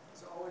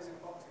 Is it always in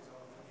boxes,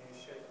 or can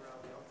you shape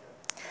around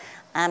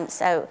the object?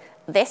 So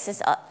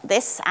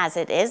this, as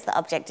it is, the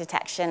object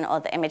detection or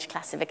the image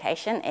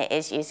classification, it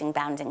is using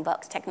bounding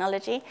box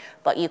technology,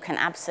 but you can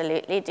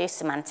absolutely do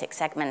semantic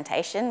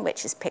segmentation,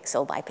 which is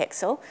pixel by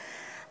pixel.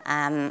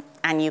 And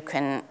you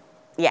can,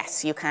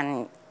 yes, you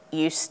can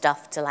use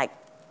stuff to like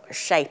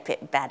shape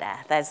it better.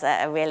 There's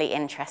a really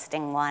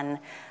interesting one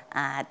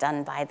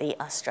done by the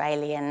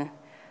Australian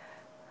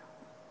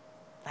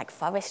like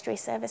forestry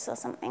service or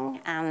something,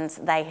 and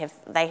they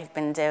have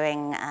been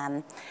doing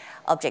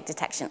object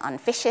detection on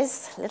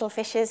fishes, little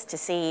fishes, to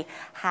see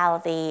how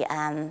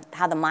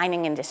the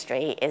mining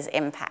industry is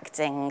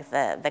impacting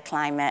the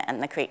climate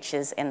and the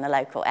creatures in the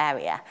local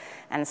area.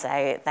 And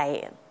so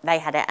they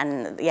had it,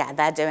 and yeah,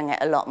 they're doing it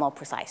a lot more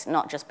precise,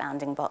 not just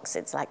bounding box.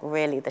 It's like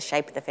really the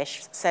shape of the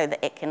fish so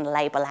that it can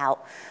label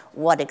out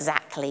what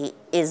exactly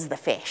is the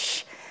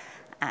fish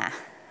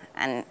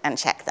and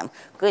check them.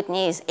 Good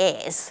news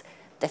is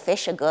the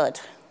fish are good.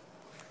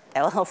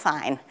 They're all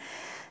fine,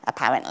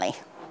 apparently.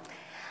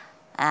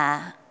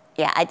 Yeah,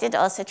 I did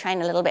also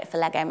train a little bit for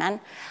Lego Man.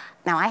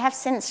 Now, I have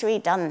since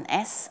redone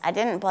this. I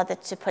didn't bother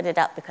to put it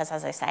up because,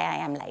 as I say, I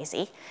am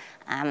lazy.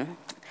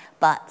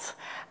 But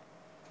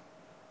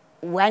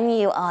when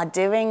you are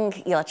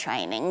doing your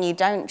training, you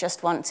don't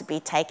just want to be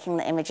taking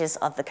the images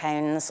of the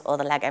cones or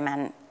the Lego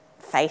Man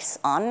face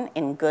on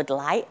in good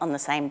light on the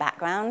same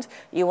background.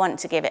 You want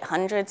to give it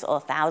hundreds or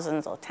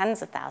thousands or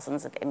tens of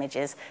thousands of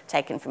images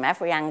taken from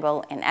every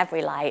angle, in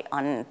every light,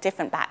 on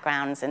different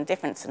backgrounds and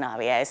different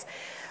scenarios,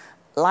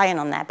 lying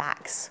on their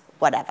backs,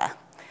 whatever.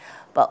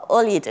 But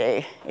all you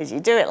do is you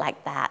do it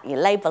like that, you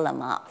label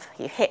them up,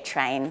 you hit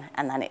train,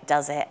 and then it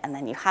does it, and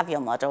then you have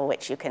your model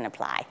which you can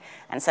apply.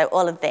 And so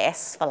all of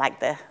this, for like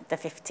the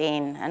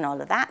 15 and all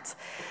of that,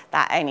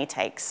 that only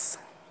takes,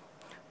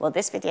 well,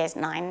 this video is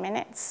 9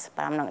 minutes,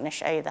 but I'm not going to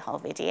show you the whole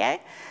video.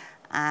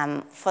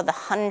 For the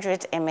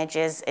 100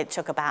 images, it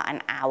took about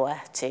an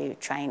hour to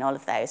train all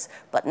of those,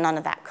 but none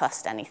of that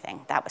cost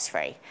anything. That was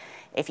free.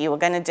 If you were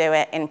going to do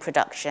it in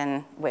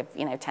production with,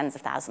 you know, tens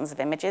of thousands of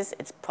images,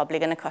 it's probably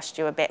going to cost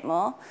you a bit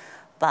more.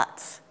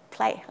 But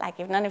play, like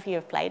if none of you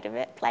have played with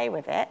it, play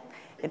with it.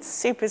 It's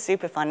super,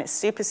 super fun. It's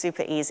super,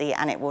 super easy,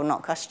 and it will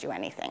not cost you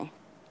anything.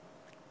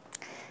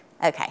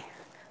 Okay,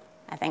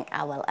 I think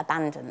I will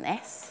abandon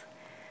this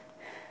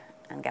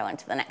and go on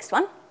to the next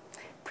one,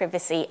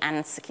 privacy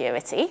and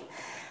security.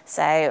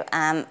 So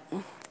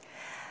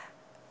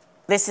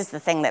this is the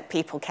thing that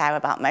people care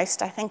about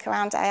most, I think,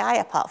 around AI,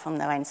 apart from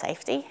their own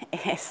safety,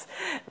 is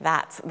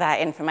that their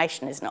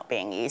information is not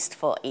being used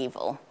for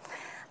evil.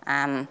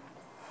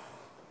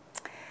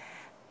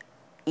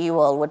 you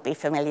all would be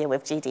familiar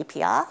with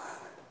GDPR.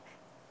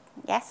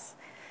 Yes?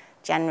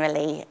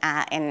 Generally,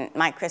 in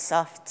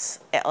Microsoft,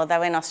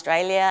 although in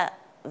Australia,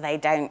 they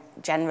don't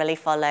generally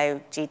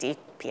follow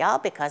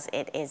GDPR because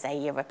it is a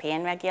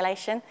European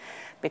regulation.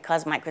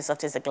 Because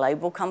Microsoft is a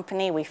global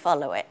company, we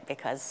follow it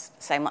because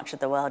so much of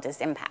the world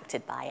is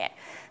impacted by it.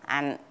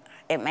 And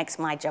it makes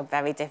my job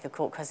very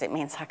difficult because it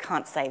means I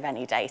can't save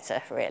any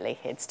data, really.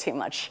 It's too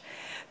much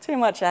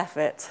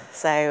effort.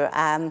 So,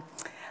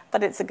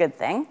 but it's a good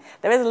thing.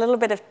 There is a little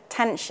bit of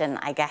tension,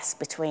 I guess,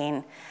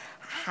 between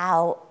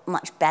how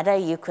much better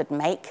you could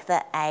make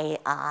the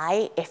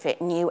AI if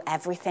it knew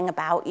everything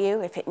about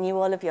you, if it knew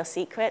all of your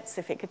secrets,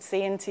 if it could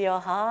see into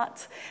your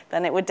heart,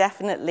 then it would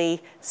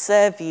definitely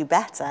serve you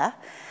better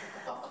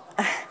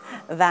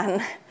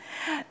than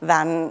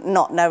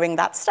not knowing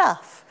that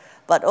stuff.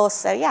 But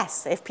also,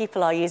 yes, if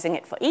people are using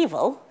it for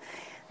evil,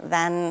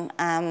 then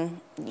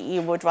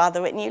you would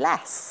rather it knew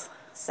less.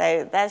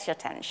 So there's your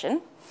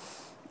tension.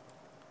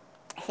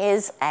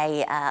 Here's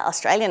an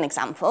Australian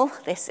example.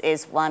 This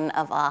is one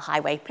of our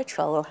highway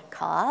patrol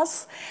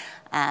cars.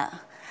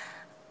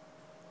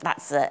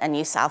 That's a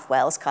New South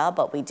Wales car,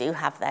 but we do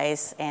have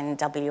those in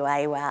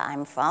WA where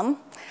I'm from.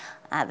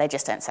 They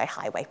just don't say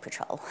highway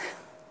patrol.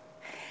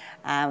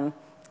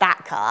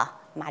 That car,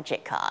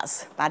 magic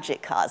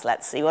cars.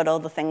 Let's see what all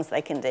the things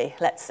they can do.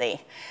 Let's see.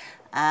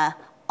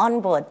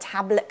 Onboard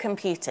tablet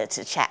computer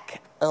to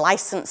check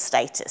license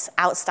status,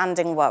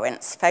 outstanding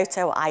warrants,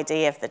 photo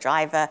ID of the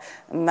driver,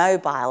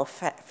 mobile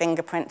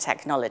fingerprint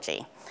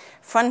technology.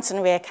 Front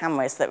and rear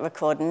cameras that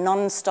record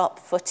non-stop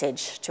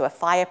footage to a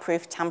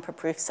fireproof,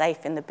 tamper-proof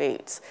safe in the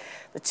boot.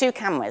 The two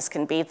cameras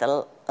can be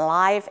the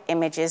live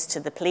images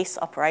to the police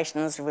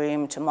operations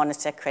room to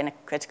monitor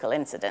critical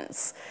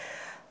incidents.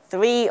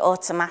 3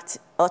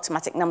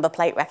 automatic number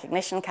plate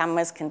recognition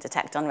cameras can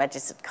detect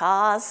unregistered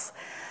cars.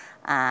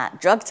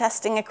 Drug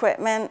testing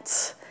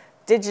equipment,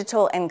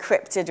 digital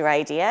encrypted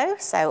radio,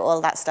 so all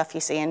that stuff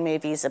you see in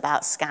movies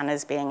about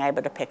scanners being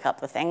able to pick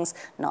up the things,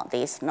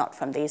 not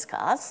from these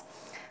cars.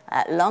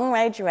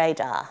 Long-range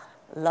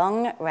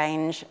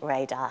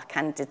radar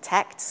can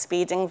detect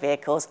speeding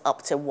vehicles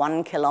up to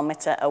 1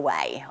 kilometre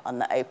away on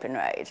the open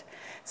road.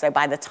 So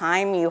by the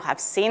time you have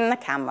seen the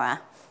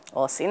camera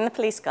or seen the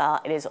police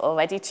car, it is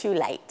already too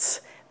late.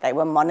 They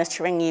were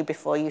monitoring you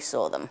before you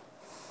saw them.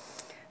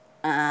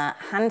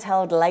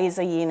 Handheld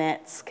laser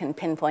units can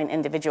pinpoint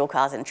individual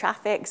cars in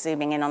traffic,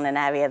 zooming in on an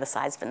area the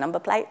size of a number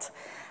plate.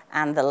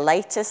 And the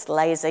latest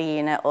laser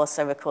unit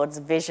also records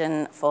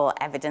vision for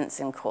evidence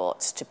in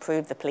court to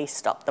prove the police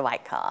stopped the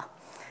right car.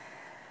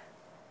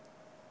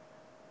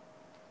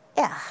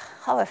 Yeah,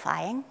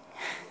 horrifying.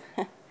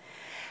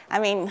 I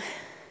mean,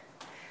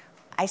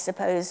 I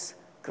suppose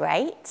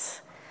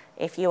great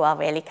if you are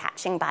really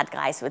catching bad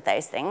guys with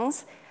those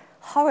things.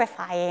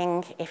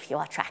 Horrifying if you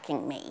are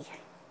tracking me.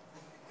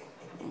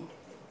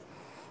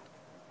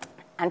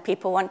 And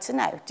people want to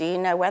know, do you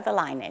know where the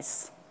line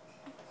is?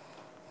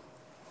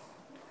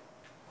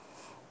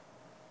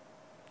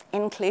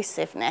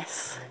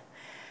 Inclusiveness.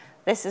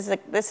 This is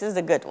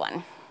a good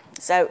one.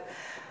 So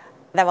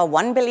there are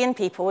 1 billion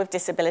people with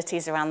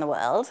disabilities around the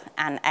world,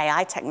 and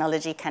AI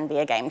technology can be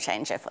a game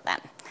changer for them.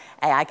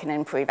 AI can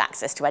improve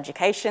access to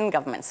education,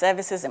 government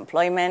services,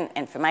 employment,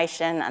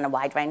 information, and a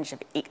wide range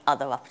of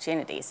other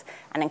opportunities.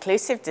 And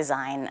inclusive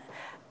design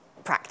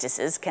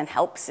practices can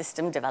help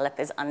system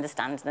developers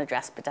understand and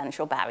address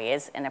potential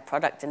barriers in a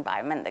product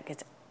environment that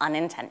could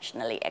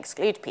unintentionally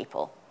exclude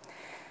people.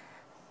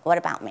 What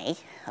about me,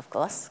 of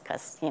course,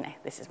 because, you know,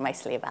 this is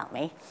mostly about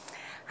me.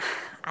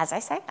 As I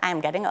say, I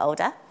am getting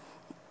older.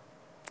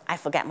 I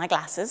forget my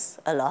glasses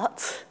a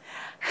lot.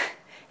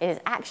 It is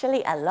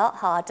actually a lot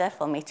harder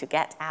for me to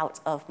get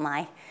out of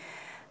my,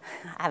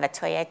 I have a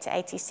Toyota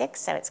 86,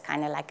 so it's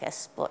kind of like a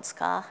sports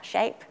car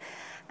shape.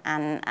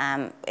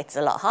 And it's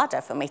a lot harder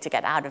for me to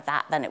get out of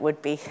that than it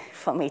would be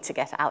for me to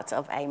get out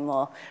of a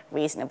more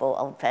reasonable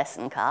old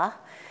person car.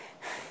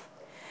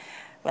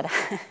 But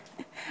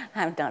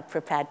I'm not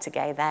prepared to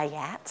go there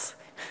yet.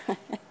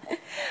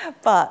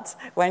 But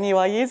when you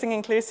are using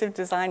inclusive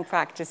design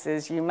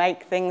practices, you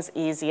make things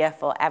easier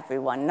for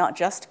everyone, not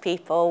just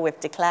people with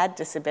declared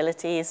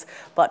disabilities,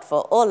 but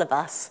for all of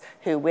us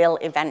who will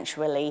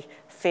eventually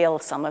feel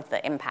some of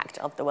the impact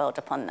of the world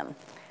upon them.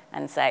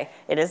 And so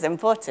it is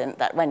important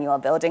that when you are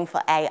building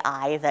for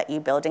AI, that you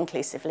build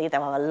inclusively.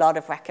 There are a lot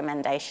of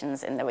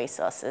recommendations in the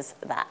resources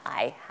that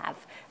I have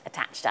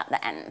attached at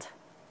the end.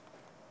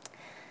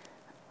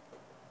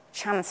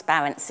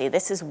 Transparency.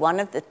 This is one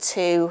of the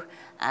two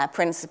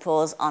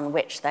principles on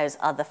which those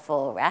other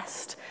 4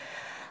 rest.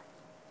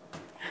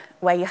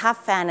 Where you have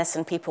fairness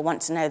and people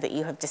want to know that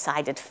you have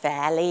decided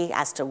fairly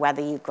as to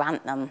whether you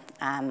grant them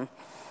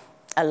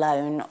a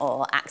loan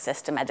or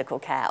access to medical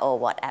care or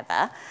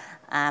whatever.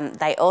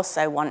 They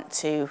also want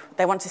to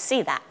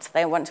see that.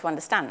 They want to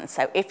understand.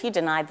 So if you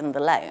deny them the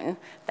loan,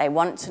 they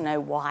want to know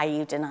why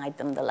you denied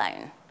them the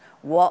loan.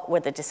 What were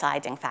the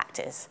deciding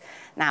factors?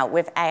 Now,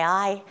 with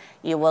AI,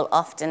 you will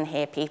often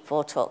hear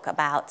people talk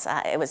about,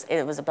 it was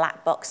a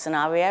black box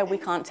scenario. We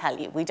can't tell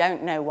you. We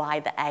don't know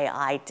why the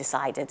AI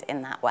decided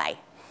in that way.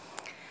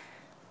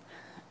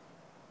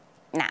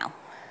 Now,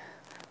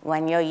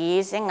 when you're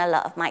using a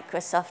lot of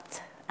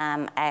Microsoft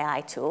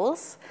AI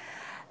tools,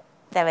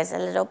 there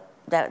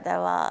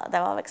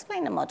are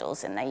explainer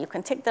models in there. You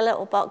can tick the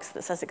little box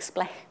that says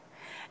explain.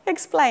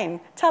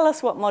 Explain. Tell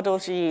us what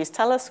models you use.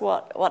 Tell us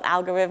what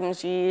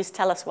algorithms you use.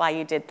 Tell us why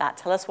you did that.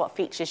 Tell us what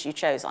features you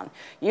chose on.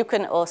 You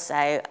can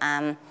also,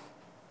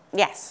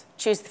 yes,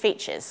 choose the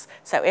features.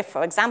 So if,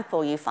 for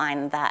example, you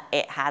find that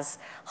it has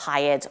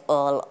hired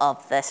all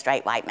of the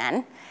straight white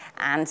men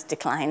and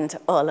declined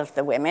all of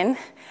the women,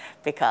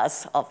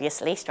 because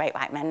obviously straight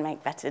white men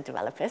make better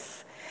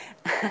developers.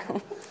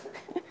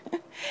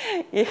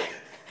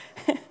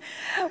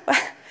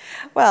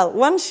 Well,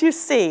 once you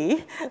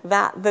see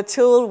that the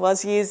tool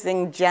was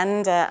using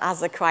gender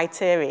as a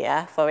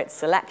criteria for its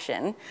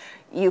selection,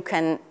 you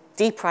can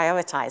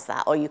deprioritize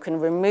that, or you can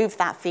remove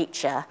that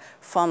feature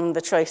from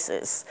the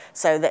choices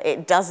so that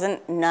it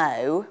doesn't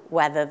know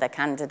whether the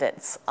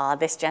candidates are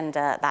this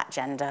gender, that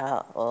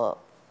gender, or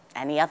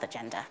any other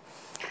gender.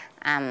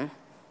 And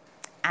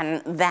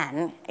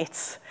then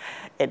it's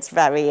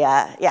very,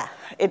 yeah,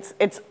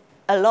 it's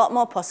a lot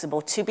more possible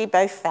to be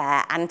both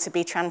fair and to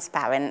be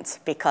transparent,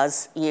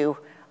 because you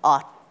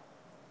are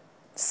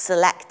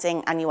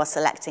selecting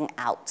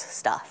out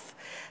stuff.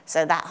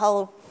 So that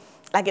whole,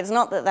 like, it's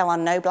not that there are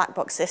no black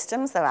box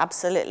systems, there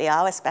absolutely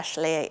are,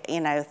 especially, you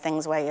know,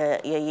 things where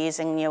you're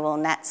using neural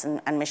nets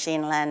and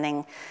machine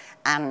learning,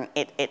 and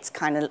it's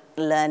kind of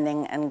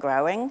learning and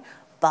growing,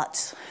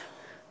 but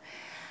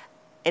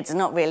it's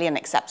not really an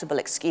acceptable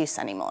excuse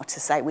anymore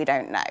to say we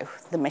don't know,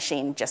 the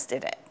machine just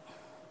did it.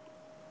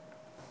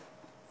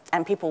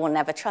 And people will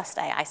never trust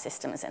AI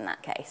systems in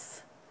that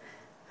case.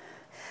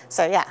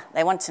 So yeah,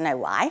 they want to know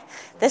why.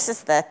 This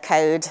is the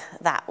code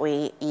that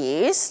we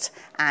used,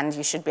 and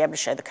you should be able to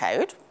show the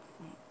code,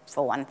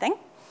 for one thing.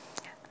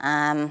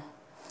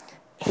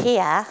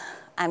 Here,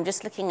 I'm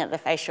just looking at the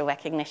facial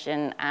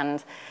recognition,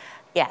 and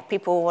yeah,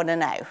 people want to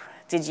know,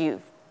 did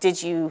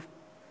you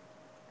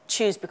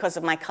choose because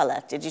of my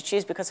color? Did you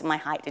choose because of my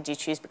height? Did you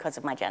choose because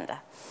of my gender?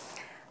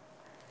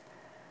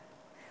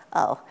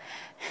 Oh.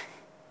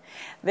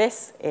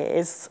 This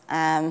is,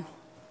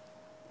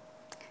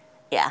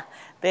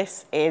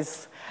 this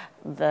is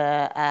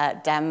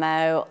the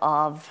demo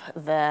of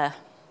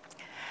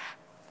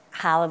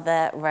how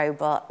the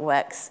robot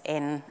works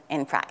in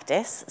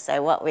practice.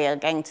 So what we are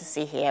going to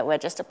see here, we're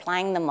just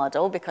applying the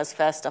model, because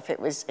first off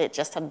it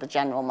just had the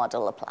general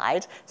model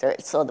applied. So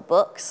it saw the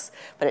books,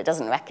 but it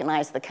doesn't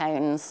recognize the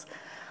cones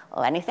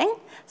or anything.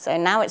 So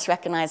now it's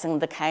recognizing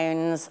the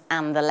cones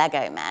and the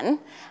Lego men.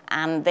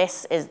 And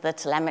this is the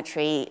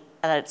telemetry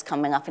that's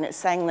coming up, and it's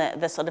saying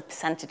the sort of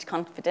percentage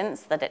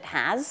confidence that it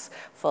has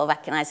for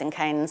recognizing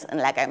cones and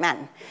Lego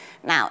men.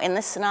 Now, in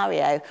this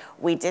scenario,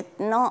 we did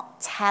not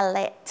tell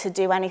it to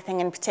do anything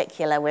in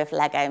particular with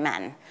Lego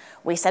men.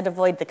 We said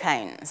avoid the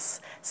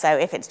cones. So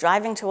if it's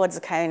driving towards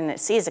a cone and it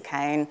sees a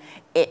cone,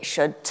 it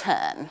should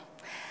turn.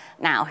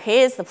 Now,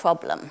 here's the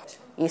problem.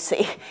 You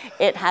see,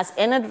 it has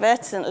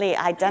inadvertently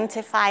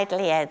identified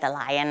Leo the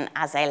lion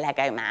as a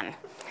Lego man.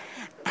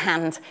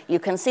 And you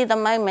can see the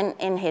moment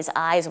in his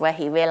eyes where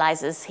he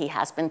realizes he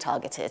has been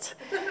targeted.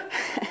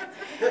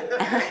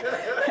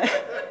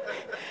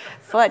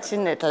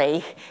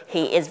 Fortunately,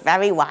 he is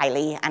very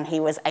wily, and he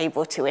was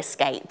able to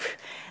escape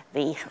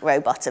the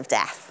robot of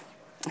death.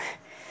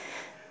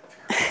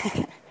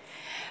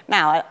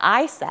 Now,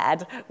 I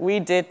said we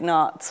did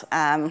not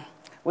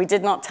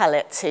tell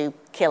it to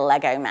kill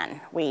Lego men.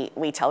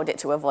 We told it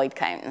to avoid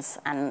cones,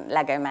 and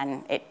Lego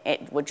men,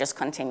 it would just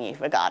continue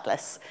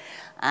regardless.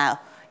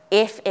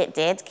 If it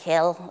did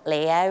kill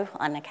Leo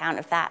on account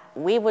of that,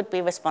 we would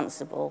be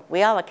responsible.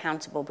 We are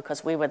accountable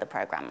because we were the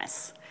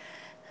programmers.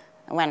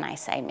 And when I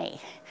say me,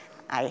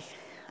 I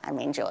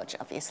mean George,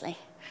 obviously.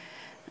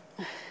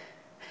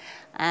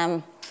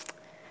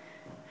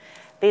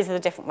 These are the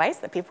different ways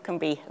that people can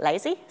be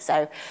lazy.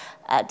 So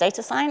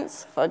data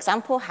science, for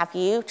example, have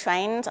you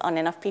trained on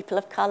enough people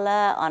of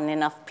color, on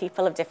enough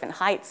people of different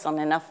heights, on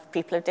enough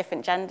people of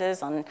different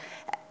genders,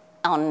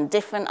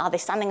 are they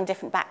standing in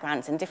different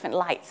backgrounds, in different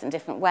lights, in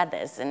different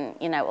weathers, and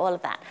you know, all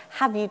of that?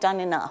 Have you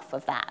done enough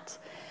of that?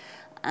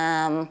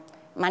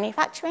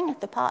 Manufacturing, if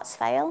the parts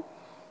fail.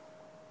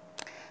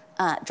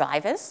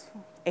 Drivers,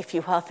 if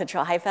you are the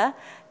driver,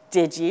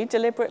 did you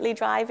deliberately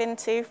drive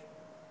into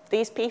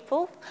these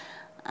people?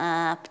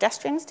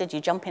 Pedestrians, did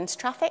you jump into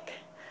traffic?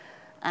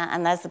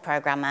 And there's the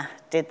programmer.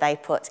 Did they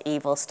put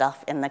evil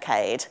stuff in the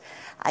code?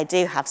 I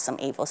do have some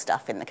evil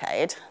stuff in the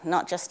code,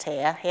 not just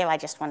here. Here I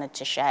just wanted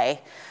to show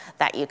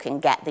that you can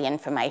get the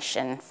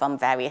information from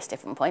various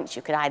different points.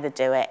 You could either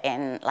do it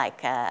in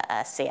like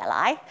a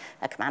CLI,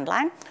 a command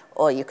line,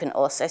 or you can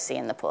also see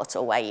in the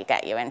portal where you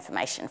get your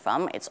information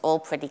from. It's all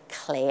pretty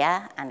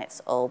clear and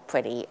it's all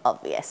pretty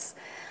obvious.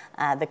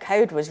 The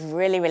code was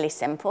really, really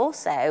simple,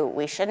 so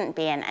we shouldn't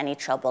be in any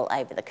trouble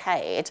over the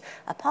code,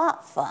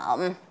 apart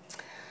from,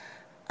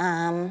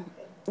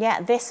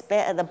 this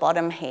bit at the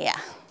bottom here.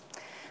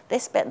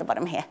 This bit at the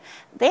bottom here.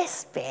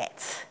 This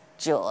bit,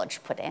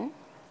 George put in.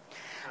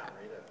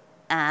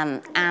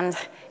 And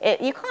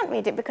you can't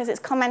read it because it's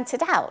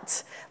commented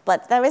out,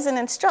 but there is an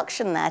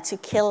instruction there to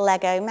kill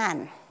Lego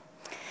men.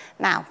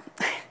 Now,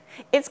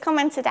 it's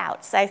commented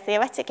out, so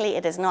theoretically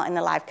it is not in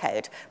the live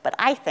code, but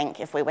I think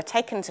if we were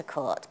taken to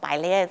court by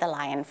Leo the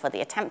lion for the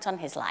attempt on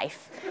his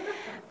life,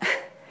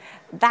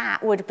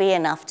 that would be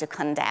enough to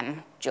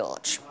condemn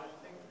George. I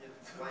think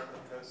it's like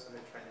the person who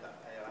trained that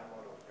AI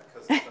model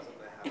because it doesn't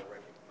know how to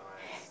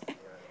recognize the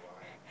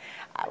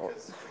AI.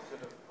 Because we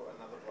could have put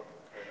another block of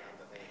code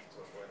underneath to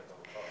avoid a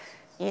double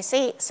pass. You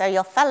see, so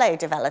your fellow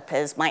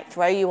developers might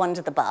throw you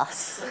under the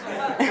bus.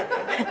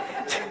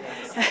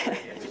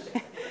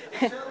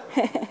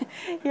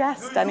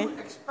 Yes, Danny. Do you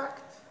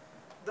expect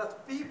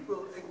that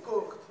people in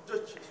court,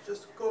 judges,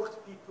 just court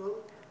people,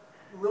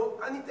 know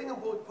anything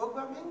about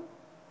programming?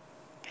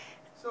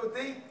 So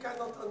they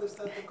cannot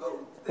understand the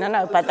code.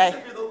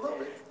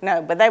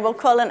 But they will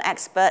call an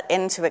expert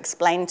in to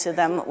explain to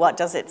them what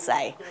does it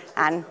say.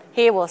 And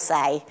he will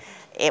say,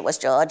 it was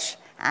George,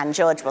 and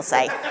George will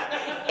say,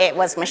 it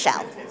was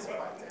Michelle.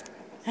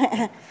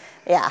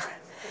 Yeah.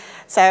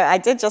 So I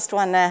did just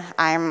want to,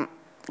 I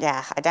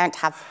don't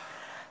have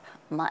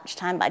much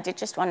time, but I did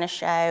just want to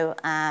show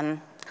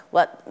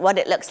what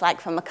it looks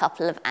like from a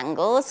couple of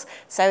angles.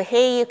 So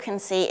here you can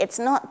see it's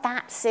not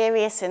that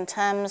serious in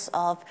terms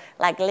of,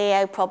 like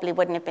Leo probably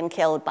wouldn't have been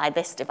killed by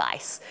this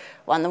device.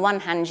 Well, on the one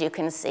hand, you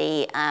can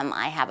see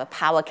I have a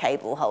power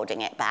cable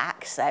holding it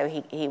back, so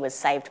he was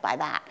saved by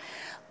that.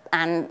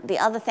 And the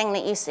other thing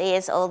that you see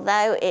is,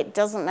 although it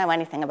doesn't know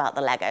anything about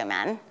the Lego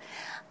men,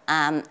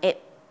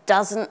 it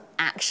doesn't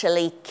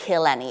actually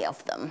kill any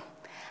of them.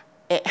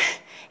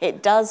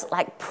 It does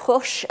like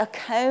push a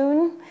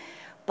cone,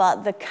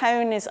 but the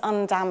cone is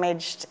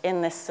undamaged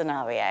in this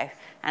scenario.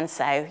 And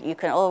so you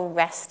can all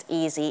rest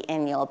easy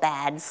in your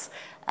beds.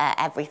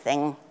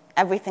 Everything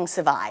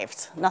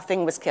survived.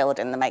 Nothing was killed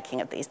in the making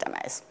of these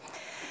demos.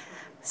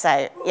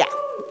 So, yeah.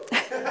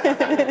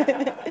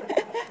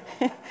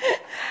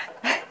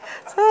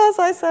 So as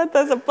I said,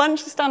 there's a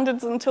bunch of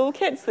standards and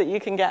toolkits that you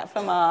can get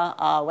from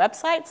our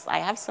websites. I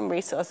have some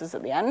resources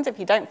at the end. If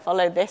you don't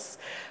follow this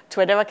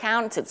Twitter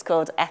account, it's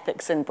called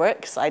Ethics in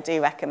Bricks. I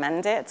do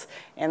recommend it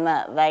in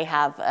that they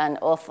have an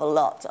awful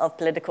lot of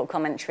political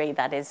commentary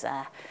that is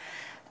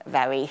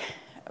very,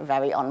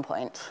 very on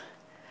point.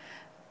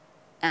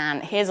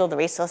 And here's all the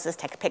resources.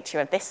 Take a picture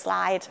of this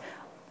slide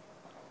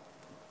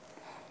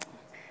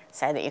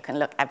so that you can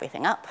look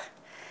everything up.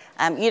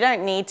 You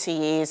don't need to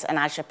use an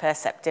Azure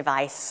Percept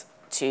device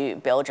to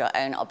build your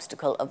own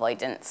obstacle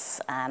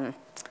avoidance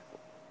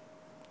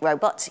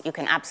robot. You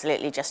can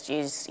absolutely just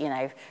use,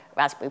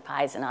 Raspberry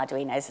Pis and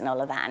Arduinos and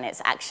all of that, and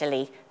it's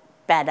actually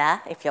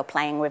better if you're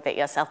playing with it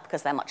yourself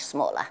because they're much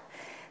smaller.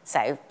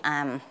 So,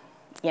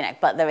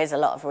 but there is a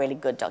lot of really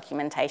good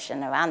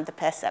documentation around the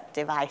Percept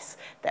device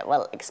that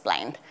will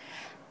explain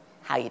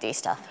how you do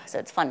stuff. So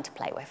it's fun to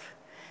play with.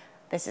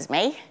 This is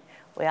me.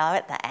 We are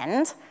at the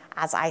end.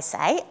 As I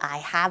say, I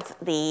have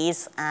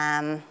these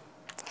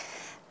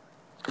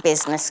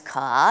business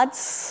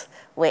cards,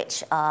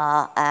 which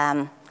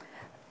are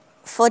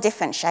 4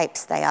 different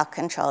shapes. They are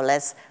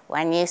controllers.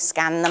 When you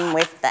scan them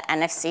with the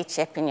NFC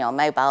chip in your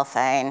mobile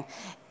phone,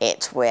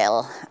 it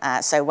will,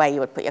 so where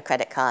you would put your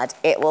credit card,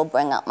 it will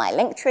bring up my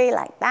link tree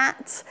like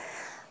that.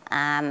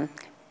 I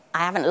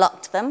haven't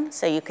locked them,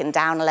 so you can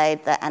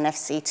download the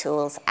NFC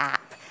Tools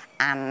app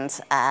and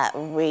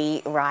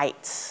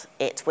rewrite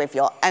it with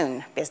your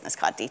own business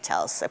card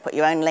details. So put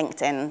your own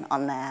LinkedIn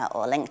on there,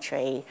 or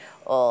Linktree,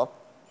 or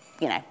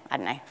I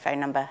don't know, phone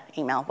number,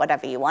 email,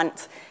 whatever you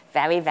want.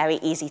 Very, very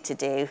easy to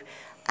do.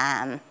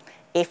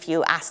 If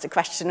you asked a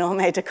question or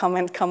made a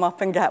comment, come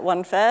up and get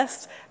one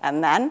first,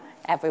 and then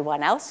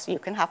everyone else, you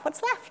can have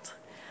what's left.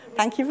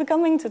 Thank you for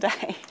coming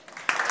today.